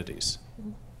opportunities?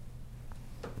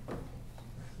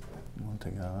 I'll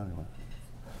take that anyway.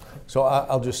 So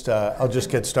I'll just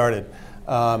get started.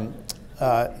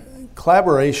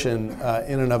 Collaboration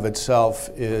in and of itself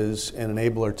is an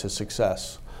enabler to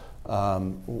success.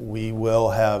 We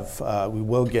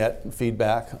will get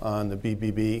feedback on the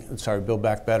Build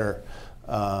Back Better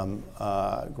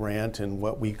grant and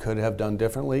what we could have done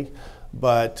differently.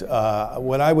 But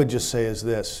what I would just say is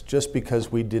this: just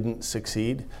because we didn't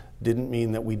succeed didn't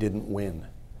mean that we didn't win.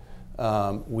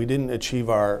 We didn't achieve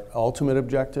our ultimate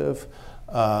objective.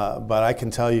 But I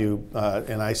can tell you,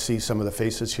 and I see some of the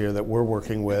faces here that we're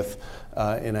working with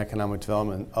in economic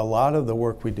development, a lot of the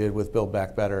work we did with Build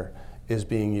Back Better is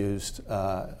being used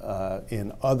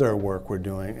in other work we're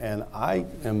doing. And I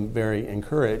am very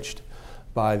encouraged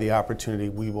by the opportunity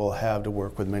we will have to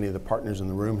work with many of the partners in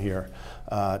the room here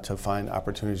to find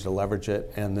opportunities to leverage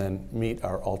it and then meet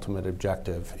our ultimate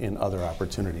objective in other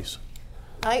opportunities.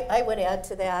 I would add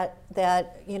to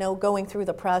that going through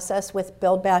the process with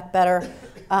Build Back Better,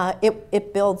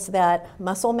 it builds that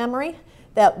muscle memory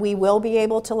that we will be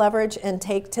able to leverage and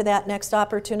take to that next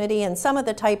opportunity. And some of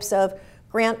the types of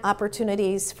grant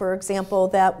opportunities, for example,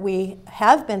 that we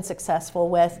have been successful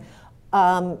with,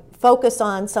 focus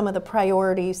on some of the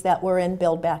priorities that were in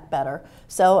Build Back Better.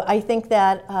 So I think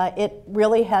that it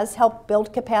really has helped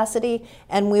build capacity,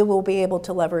 and we will be able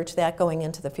to leverage that going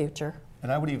into the future.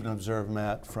 And I would even observe,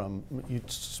 Matt, you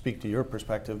speak to your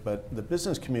perspective, but the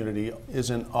business community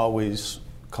isn't always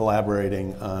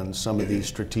collaborating on some of these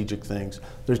strategic things.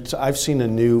 I've seen a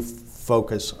new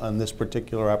focus on this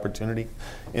particular opportunity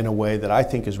in a way that I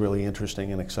think is really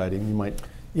interesting and exciting. You might.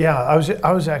 Yeah, I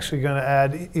was actually going to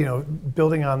add,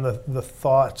 building on the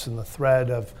thoughts and the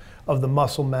thread of the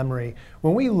muscle memory.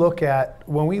 When we look at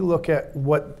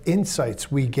what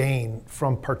insights we gain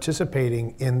from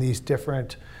participating in these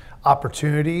different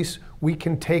opportunities, we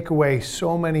can take away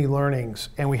so many learnings,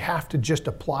 and we have to just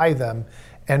apply them.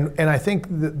 And I think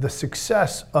the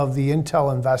success of the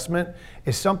Intel investment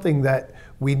is something that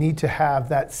we need to have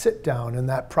that sit down and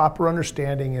that proper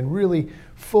understanding and really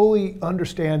fully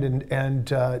understand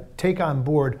and take on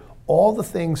board all the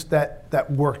things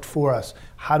that worked for us.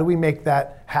 How do we make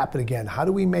that happen again? How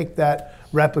do we make that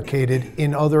replicated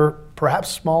in other, perhaps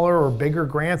smaller or bigger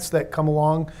grants that come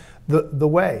along the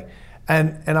way?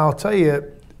 And I'll tell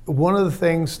you, one of the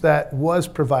things that was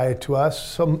provided to us,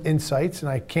 some insights,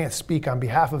 and I can't speak on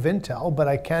behalf of Intel, but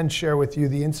I can share with you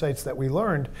the insights that we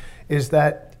learned, is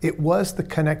that it was the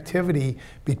connectivity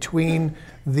between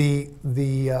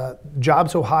the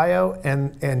Jobs Ohio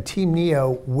and Team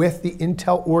Neo with the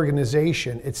Intel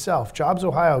organization itself. Jobs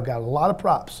Ohio got a lot of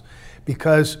props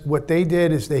because what they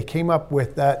did is they came up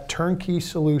with that turnkey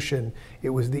solution.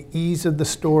 It was the ease of the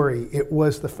story. It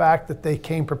was the fact that they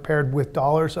came prepared with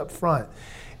dollars up front.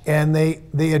 And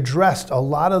they addressed a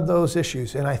lot of those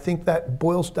issues. And I think that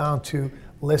boils down to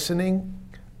listening,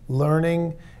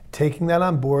 learning, taking that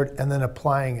on board, and then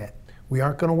applying it. We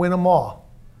aren't going to win them all,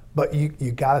 but you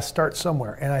got to start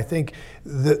somewhere. And I think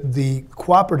the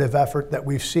cooperative effort that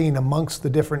we've seen amongst the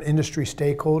different industry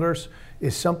stakeholders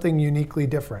is something uniquely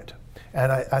different.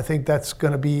 And I think that's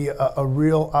going to be a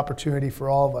real opportunity for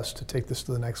all of us to take this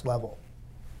to the next level.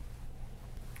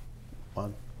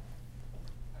 Juan.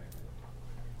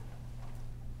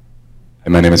 Hi,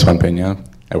 my name is Juan Peña.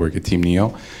 I work at Team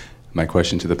Neo. My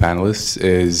question to the panelists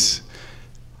is,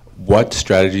 what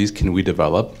strategies can we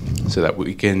develop so that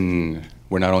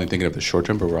we're not only thinking of the short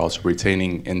term, but we're also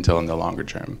retaining Intel in the longer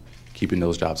term, keeping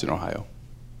those jobs in Ohio?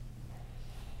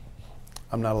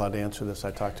 I'm not allowed to answer this.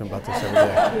 I talk to him about this every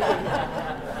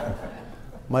day.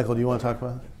 Michael, do you want to talk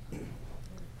about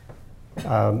it?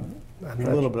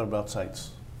 A little bit about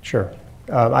sites. Sure.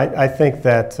 I think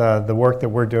that the work that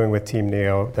we're doing with Team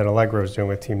Neo, that Allegro is doing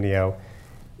with Team Neo,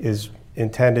 is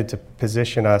intended to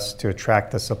position us to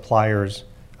attract the suppliers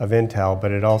of Intel,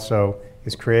 but it also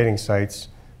is creating sites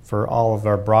for all of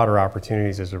our broader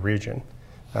opportunities as a region.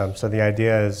 So the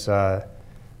idea is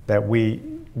that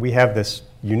we have this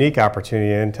unique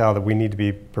opportunity in Intel that we need to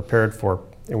be prepared for,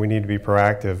 and we need to be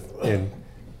proactive in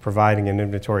providing an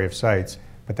inventory of sites.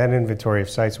 But that inventory of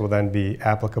sites will then be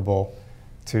applicable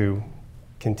to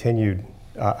continued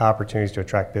opportunities to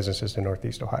attract businesses to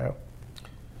Northeast Ohio.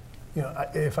 You know,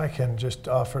 if I can just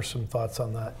offer some thoughts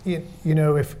on that. You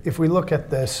know, if we look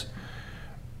at this,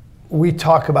 we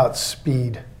talk about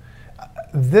speed.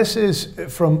 This is,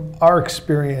 from our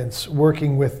experience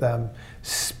working with them,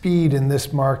 speed in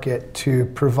this market to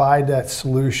provide that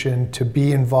solution, to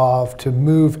be involved, to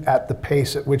move at the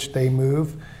pace at which they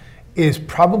move, is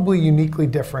probably uniquely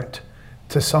different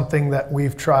to something that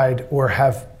we've tried or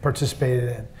have participated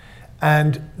in.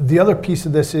 And the other piece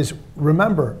of this is,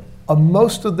 remember,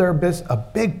 most of their business, a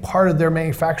big part of their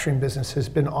manufacturing business has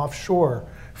been offshore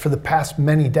for the past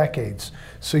many decades.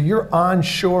 So you're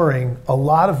onshoring a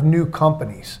lot of new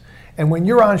companies. And when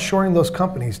you're onshoring those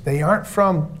companies, they aren't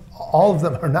from, all of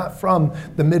them are not from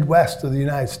the Midwest of the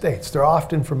United States. They're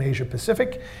often from Asia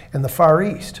Pacific and the Far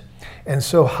East. And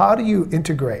so how do you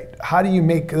integrate? How do you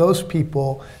make those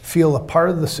people feel a part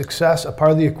of the success, a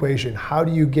part of the equation? How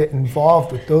do you get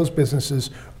involved with those businesses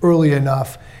early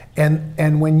enough?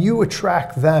 And when you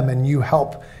attract them and you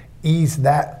help ease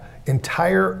that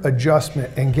entire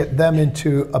adjustment and get them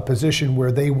into a position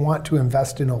where they want to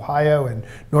invest in Ohio and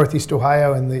Northeast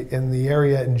Ohio and the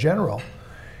area in general,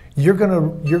 you're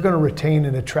gonna retain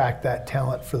and attract that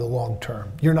talent for the long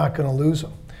term. You're not gonna lose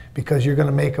them because you're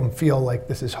gonna make them feel like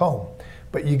this is home.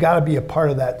 But you gotta be a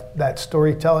part of that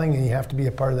storytelling, and you have to be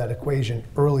a part of that equation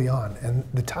early on, and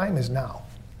the time is now.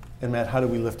 And Matt, how do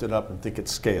we lift it up and think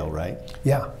it's scale, right?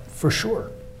 Yeah, for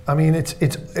sure. I mean,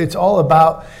 it's all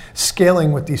about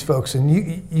scaling with these folks. And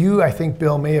you, I think,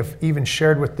 Bill, may have even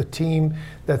shared with the team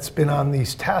that's been on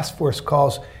these task force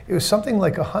calls, it was something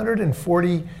like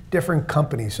 140 different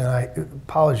companies. And I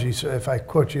apologies if I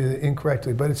quote you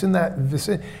incorrectly, but it's in that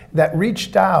vicinity that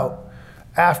reached out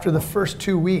after the first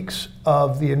 2 weeks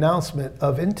of the announcement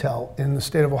of Intel in the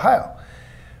state of Ohio.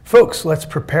 Folks, let's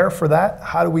prepare for that.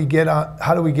 How do we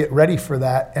get ready for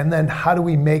that? And then how do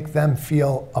we make them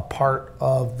feel a part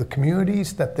of the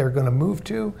communities that they're going to move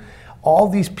to? All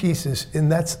these pieces,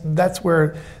 and that's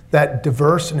where that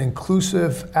diverse and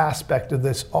inclusive aspect of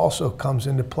this also comes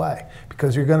into play,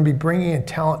 because you're going to be bringing in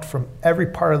talent from every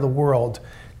part of the world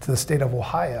to the state of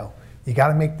Ohio. You got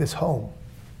to make this home.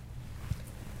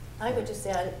 I would just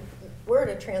add, we're at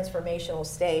a transformational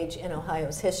stage in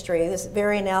Ohio's history. This is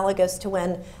very analogous to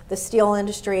when the steel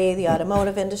industry, the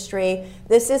automotive industry,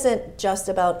 this isn't just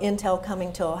about Intel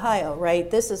coming to Ohio, right?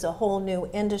 This is a whole new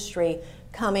industry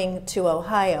coming to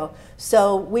Ohio.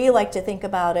 So we like to think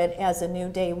about it as a new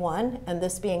day one, and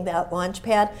this being that launch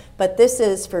pad, but this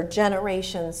is for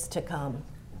generations to come.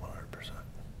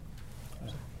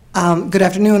 100%. Good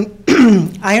afternoon.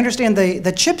 I understand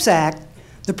the CHIPS Act,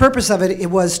 the purpose of it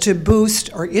was to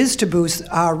boost, or is to boost,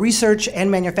 research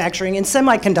and manufacturing in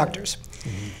semiconductors.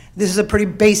 Mm-hmm. This is a pretty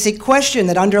basic question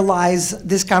that underlies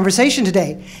this conversation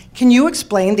today. Can you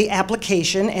explain the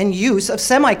application and use of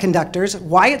semiconductors,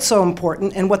 why it's so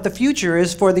important, and what the future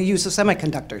is for the use of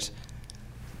semiconductors?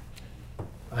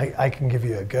 I can give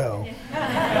you a go.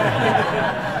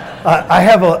 I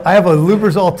have a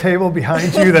Lubrizol table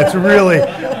behind you that's really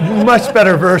much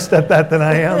better versed at that than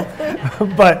I am,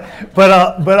 but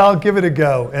I'll give it a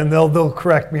go, and they'll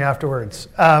correct me afterwards.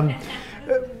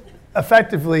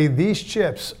 Effectively, these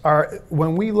chips are,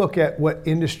 when we look at what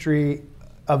industry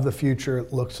of the future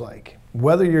looks like,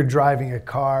 whether you're driving a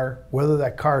car, whether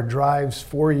that car drives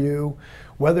for you,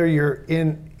 whether you're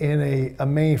in a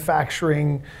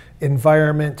manufacturing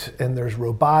environment and there's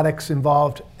robotics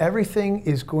involved, everything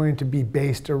is going to be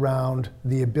based around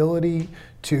the ability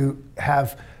to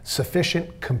have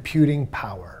sufficient computing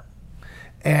power.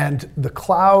 And the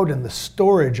cloud and the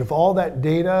storage of all that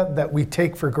data that we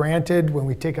take for granted when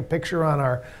we take a picture on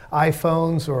our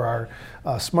iPhones or our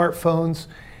smartphones,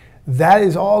 that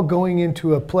is all going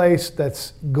into a place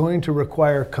that's going to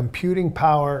require computing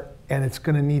power, and it's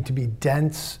going to need to be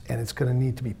dense, and it's going to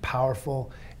need to be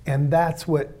powerful. And that's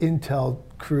what Intel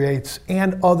creates,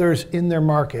 and others in their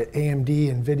market,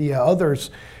 AMD, NVIDIA,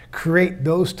 others create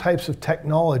those types of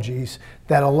technologies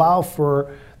that allow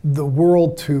for the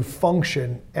world to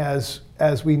function as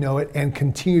we know it and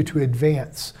continue to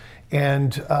advance.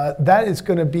 And that is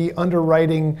going to be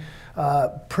underwriting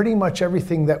pretty much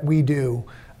everything that we do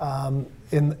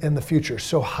in the future.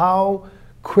 So how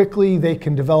quickly they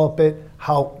can develop it,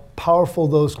 how powerful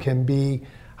those can be,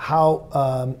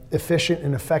 how efficient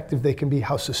and effective they can be,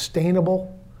 how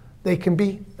sustainable they can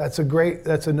be. That's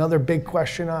another big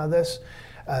question out of this,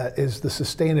 is the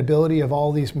sustainability of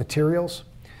all these materials.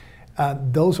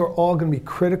 Those are all going to be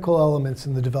critical elements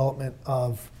in the development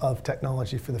of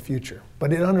technology for the future.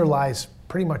 But it underlies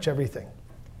pretty much everything.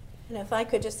 And if I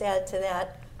could just add to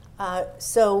that,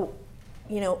 so,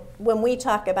 when we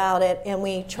talk about it and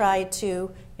we try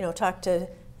to, talk to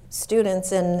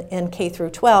students in K through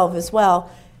 12 as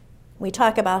well, we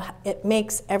talk about it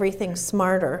makes everything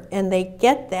smarter, and they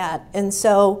get that. And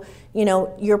so,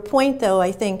 your point, though,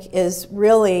 I think is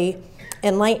really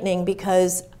enlightening,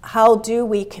 because how do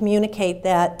we communicate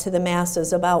that to the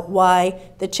masses about why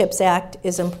the CHIPS Act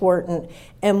is important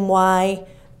and why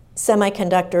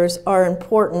semiconductors are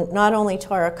important not only to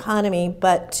our economy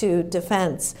but to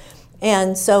defense?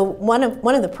 And so one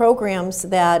of the programs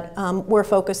that we're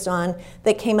focused on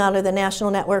that came out of the National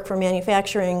Network for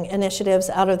Manufacturing Initiatives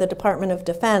out of the Department of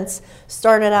Defense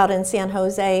started out in San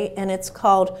Jose, and it's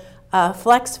called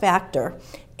Flex Factor.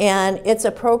 And it's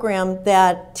a program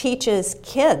that teaches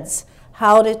kids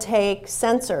how to take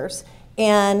sensors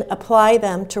and apply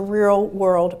them to real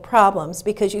world problems,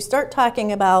 because you start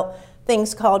talking about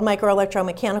things called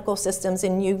microelectromechanical systems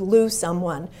and you lose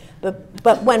someone.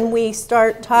 But when we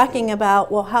start talking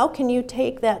about, well, how can you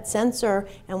take that sensor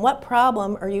and what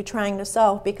problem are you trying to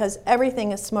solve? Because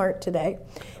everything is smart today.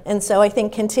 And so I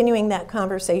think continuing that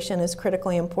conversation is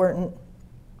critically important.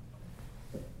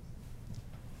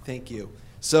 Thank you.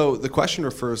 So the question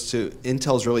refers to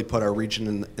Intel's really put our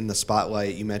region in the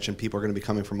spotlight. You mentioned people are going to be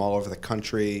coming from all over the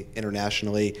country,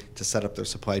 internationally, to set up their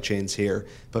supply chains here.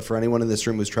 But for anyone in this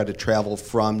room who's tried to travel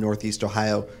from Northeast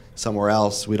Ohio somewhere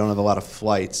else, we don't have a lot of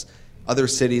flights. Other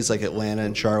cities like Atlanta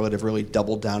and Charlotte have really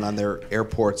doubled down on their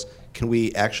airports. Can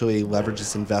we actually leverage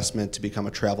this investment to become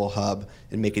a travel hub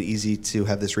and make it easy to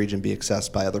have this region be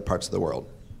accessed by other parts of the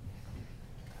world?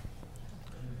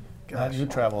 You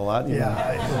travel a lot. Yeah.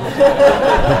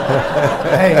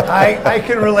 Hey, I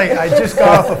can relate. I just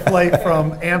got off a flight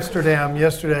from Amsterdam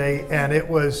yesterday, and it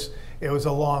was a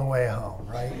long way home,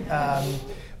 right?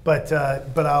 But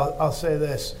I'll say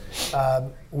this: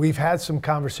 we've had some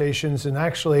conversations, and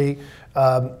actually,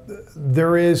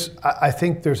 I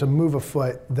think there's a move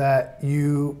afoot that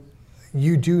you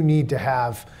do need to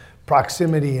have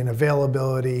proximity and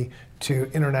availability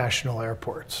to international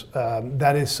airports.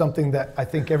 That is something that I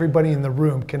think everybody in the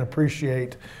room can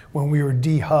appreciate. When we were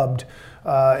de-hubbed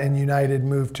and United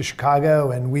moved to Chicago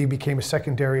and we became a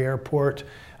secondary airport,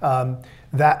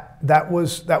 that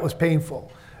was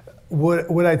painful.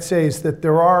 What I'd say is that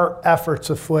there are efforts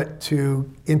afoot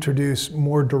to introduce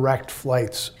more direct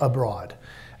flights abroad.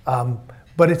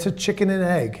 But it's a chicken and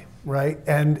egg, right?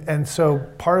 And so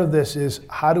part of this is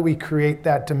how do we create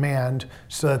that demand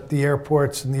so that the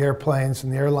airports and the airplanes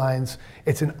and the airlines,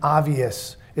 it's an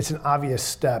obvious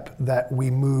step that we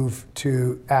move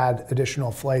to add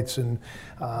additional flights in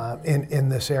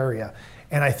this area.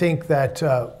 And I think that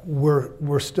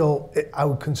we're still, I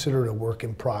would consider it a work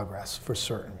in progress for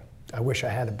certain. I wish I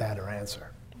had a better answer.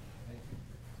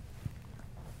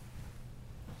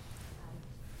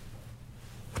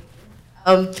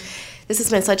 This has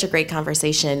been such a great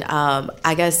conversation.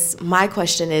 I guess my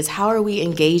question is, how are we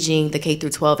engaging the K through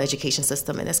 12 education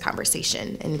system in this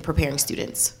conversation and preparing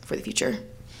students for the future?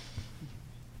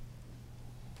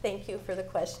 Thank you for the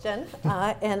question.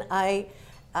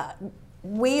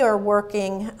 We are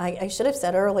working, I should have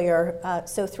said earlier,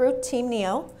 so through Team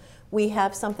NEO, we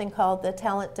have something called the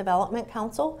Talent Development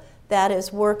Council that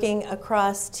is working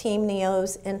across Team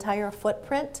NEO's entire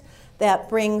footprint that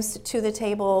brings to the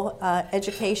table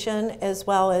education as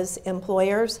well as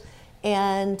employers,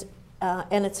 and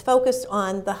it's focused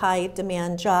on the high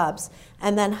demand jobs.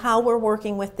 And then how we're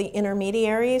working with the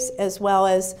intermediaries as well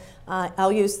as,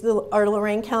 I'll use our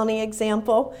Lorain County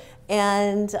example,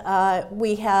 and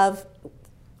we have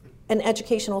an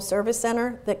educational service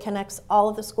center that connects all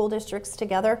of the school districts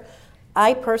together.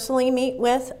 I personally meet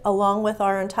with, along with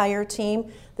our entire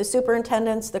team, the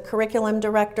superintendents, the curriculum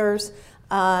directors,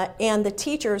 and the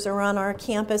teachers are on our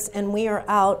campus, and we are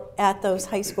out at those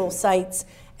high school sites,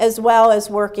 as well as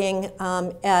working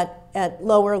at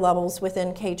lower levels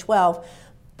within K-12.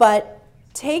 But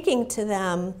taking to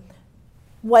them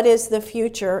what is the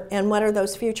future and what are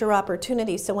those future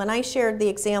opportunities. So when I shared the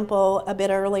example a bit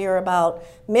earlier about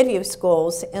Midview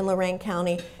schools in Lorain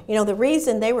County, you know, the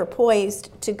reason they were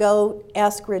poised to go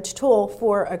ask Ridge Tool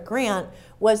for a grant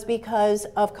was because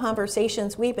of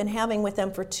conversations we've been having with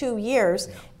them for 2 years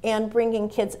and bringing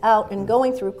kids out and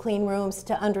going through clean rooms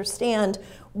to understand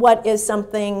what is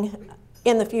something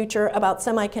in the future about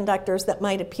semiconductors that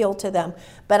might appeal to them.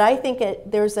 But I think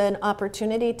there's an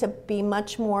opportunity to be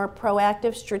much more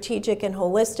proactive, strategic, and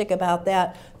holistic about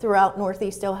that throughout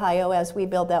Northeast Ohio as we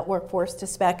build that workforce to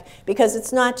spec, because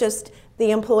it's not just the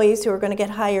employees who are going to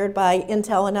get hired by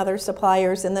Intel and other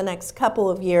suppliers in the next couple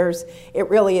of years. It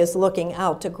really is looking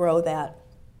out to grow that.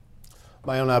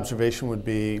 My own observation would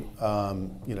be,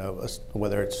 you know,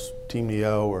 whether it's Team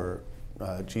NEO or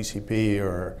GCP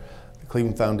or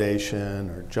Cleveland Foundation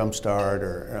or Jumpstart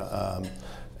or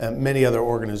and many other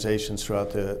organizations throughout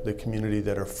the community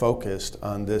that are focused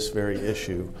on this very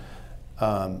issue.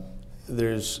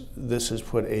 This has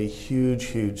put a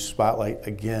huge spotlight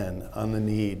again on the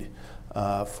need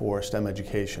for STEM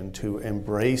education, to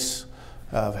embrace,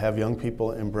 have young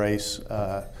people embrace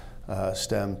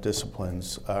STEM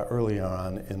disciplines early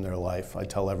on in their life. I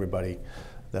tell everybody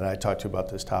that I talk to about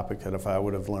this topic that if I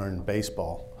would have learned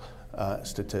baseball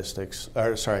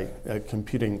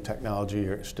computing technology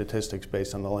or statistics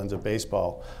based on the lens of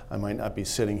baseball, I might not be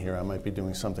sitting here, I might be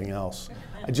doing something else.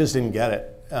 I just didn't get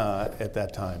it at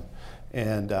that time.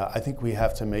 And I think we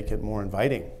have to make it more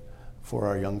inviting for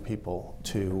our young people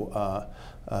to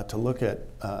look at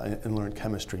and learn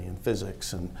chemistry and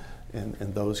physics and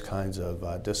those kinds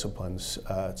of disciplines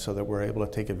so that we're able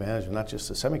to take advantage of not just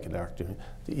the semiconductor,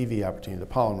 the EV opportunity, the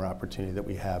polymer opportunity that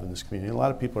we have in this community. And a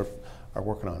lot of people are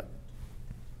working on it.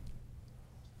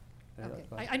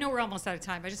 Okay. I know we're almost out of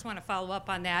time. I just want to follow up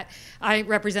on that. I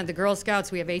represent the Girl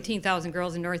Scouts. We have 18,000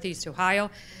 girls in Northeast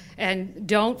Ohio. And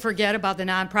don't forget about the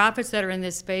nonprofits that are in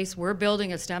this space. We're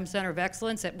building a STEM Center of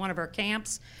Excellence at one of our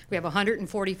camps. We have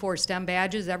 144 STEM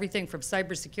badges, everything from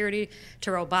cybersecurity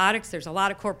to robotics. There's a lot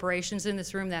of corporations in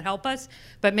this room that help us.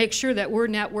 But make sure that we're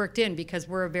networked in, because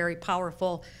we're a very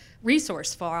powerful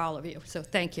resource for all of you. So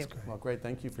thank you. Well, great.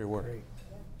 Thank you for your work. Great.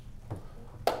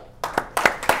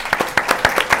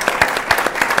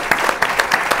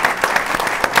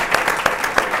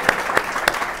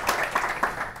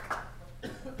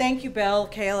 Thank you, Bill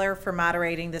Kaler, for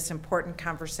moderating this important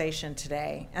conversation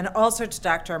today, and also to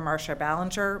Dr. Marcia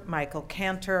Ballinger, Michael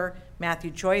Cantor, Matthew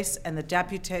Joyce, and the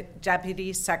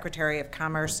Deputy Secretary of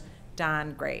Commerce,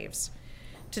 Don Graves.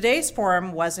 Today's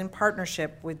forum was in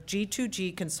partnership with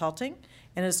G2G Consulting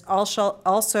and is also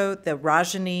the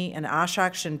Rajani and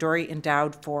Ashok Shandori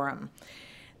Endowed Forum.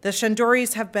 The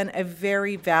Shandoris have been a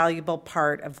very valuable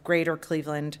part of Greater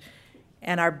Cleveland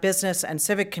and our business and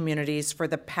civic communities for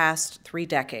the past 3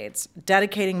 decades,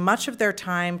 dedicating much of their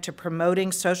time to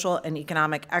promoting social and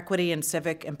economic equity and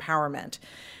civic empowerment.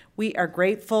 We are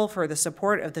grateful for the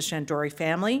support of the Shandori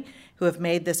family, who have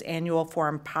made this annual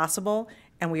forum possible,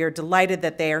 and we are delighted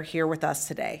that they are here with us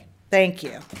today. Thank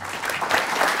you.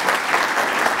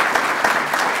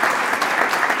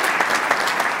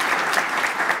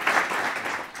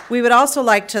 We would also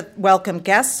like to welcome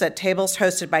guests at tables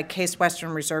hosted by Case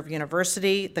Western Reserve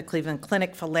University, the Cleveland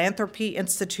Clinic Philanthropy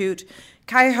Institute,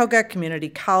 Cuyahoga Community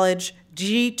College,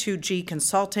 G2G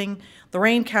Consulting,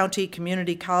 Lorain County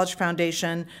Community College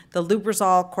Foundation, the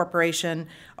Lubrizol Corporation,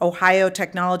 Ohio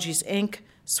Technologies, Inc.,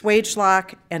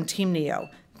 Swagelok, and Team NEO.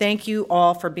 Thank you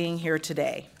all for being here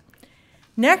today.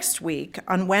 Next week,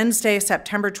 on Wednesday,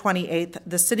 September 28th,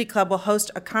 the City Club will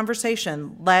host a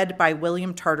conversation led by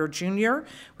William Tarter Jr.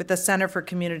 with the Center for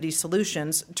Community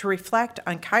Solutions to reflect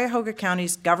on Cuyahoga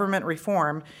County's government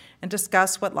reform and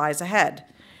discuss what lies ahead.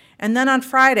 And then on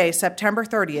Friday, September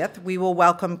 30th, we will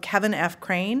welcome Kevin F.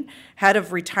 Crane, Head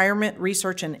of Retirement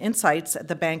Research and Insights at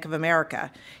the Bank of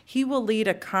America. He will lead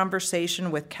a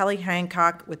conversation with Kelly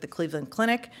Hancock with the Cleveland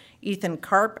Clinic, Ethan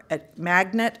Karp at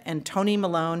Magnet, and Tony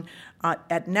Malone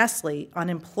at Nestle on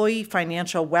employee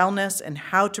financial wellness and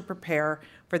how to prepare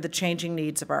for the changing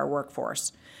needs of our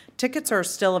workforce. Tickets are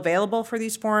still available for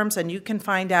these forums, and you can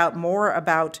find out more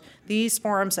about these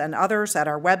forums and others at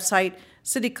our website,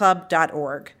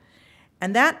 cityclub.org.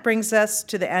 And that brings us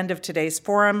to the end of today's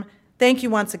forum. Thank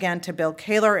you once again to Bill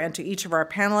Kaler and to each of our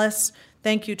panelists.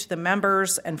 Thank you to the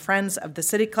members and friends of the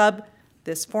City Club.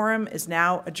 This forum is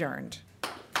now adjourned.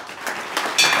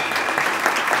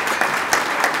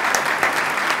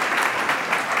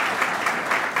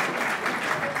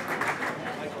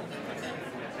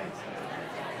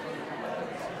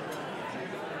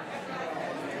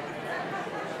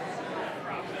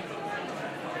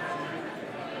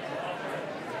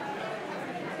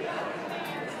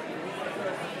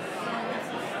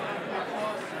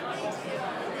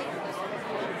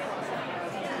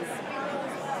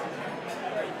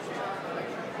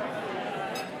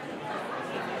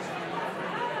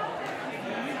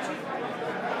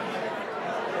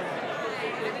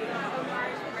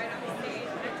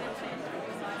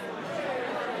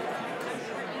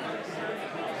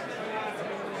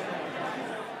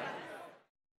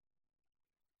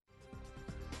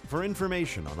 For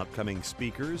information on upcoming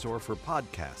speakers or for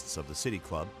podcasts of the City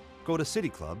Club, go to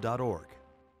cityclub.org.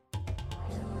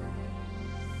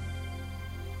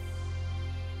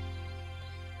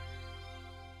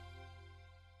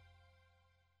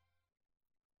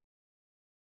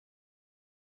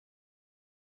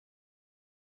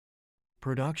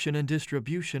 Production and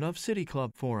distribution of City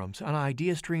Club forums on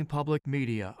IdeaStream Public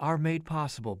Media are made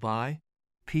possible by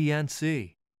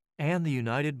PNC and the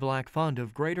United Black Fund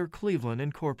of Greater Cleveland,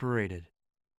 Incorporated.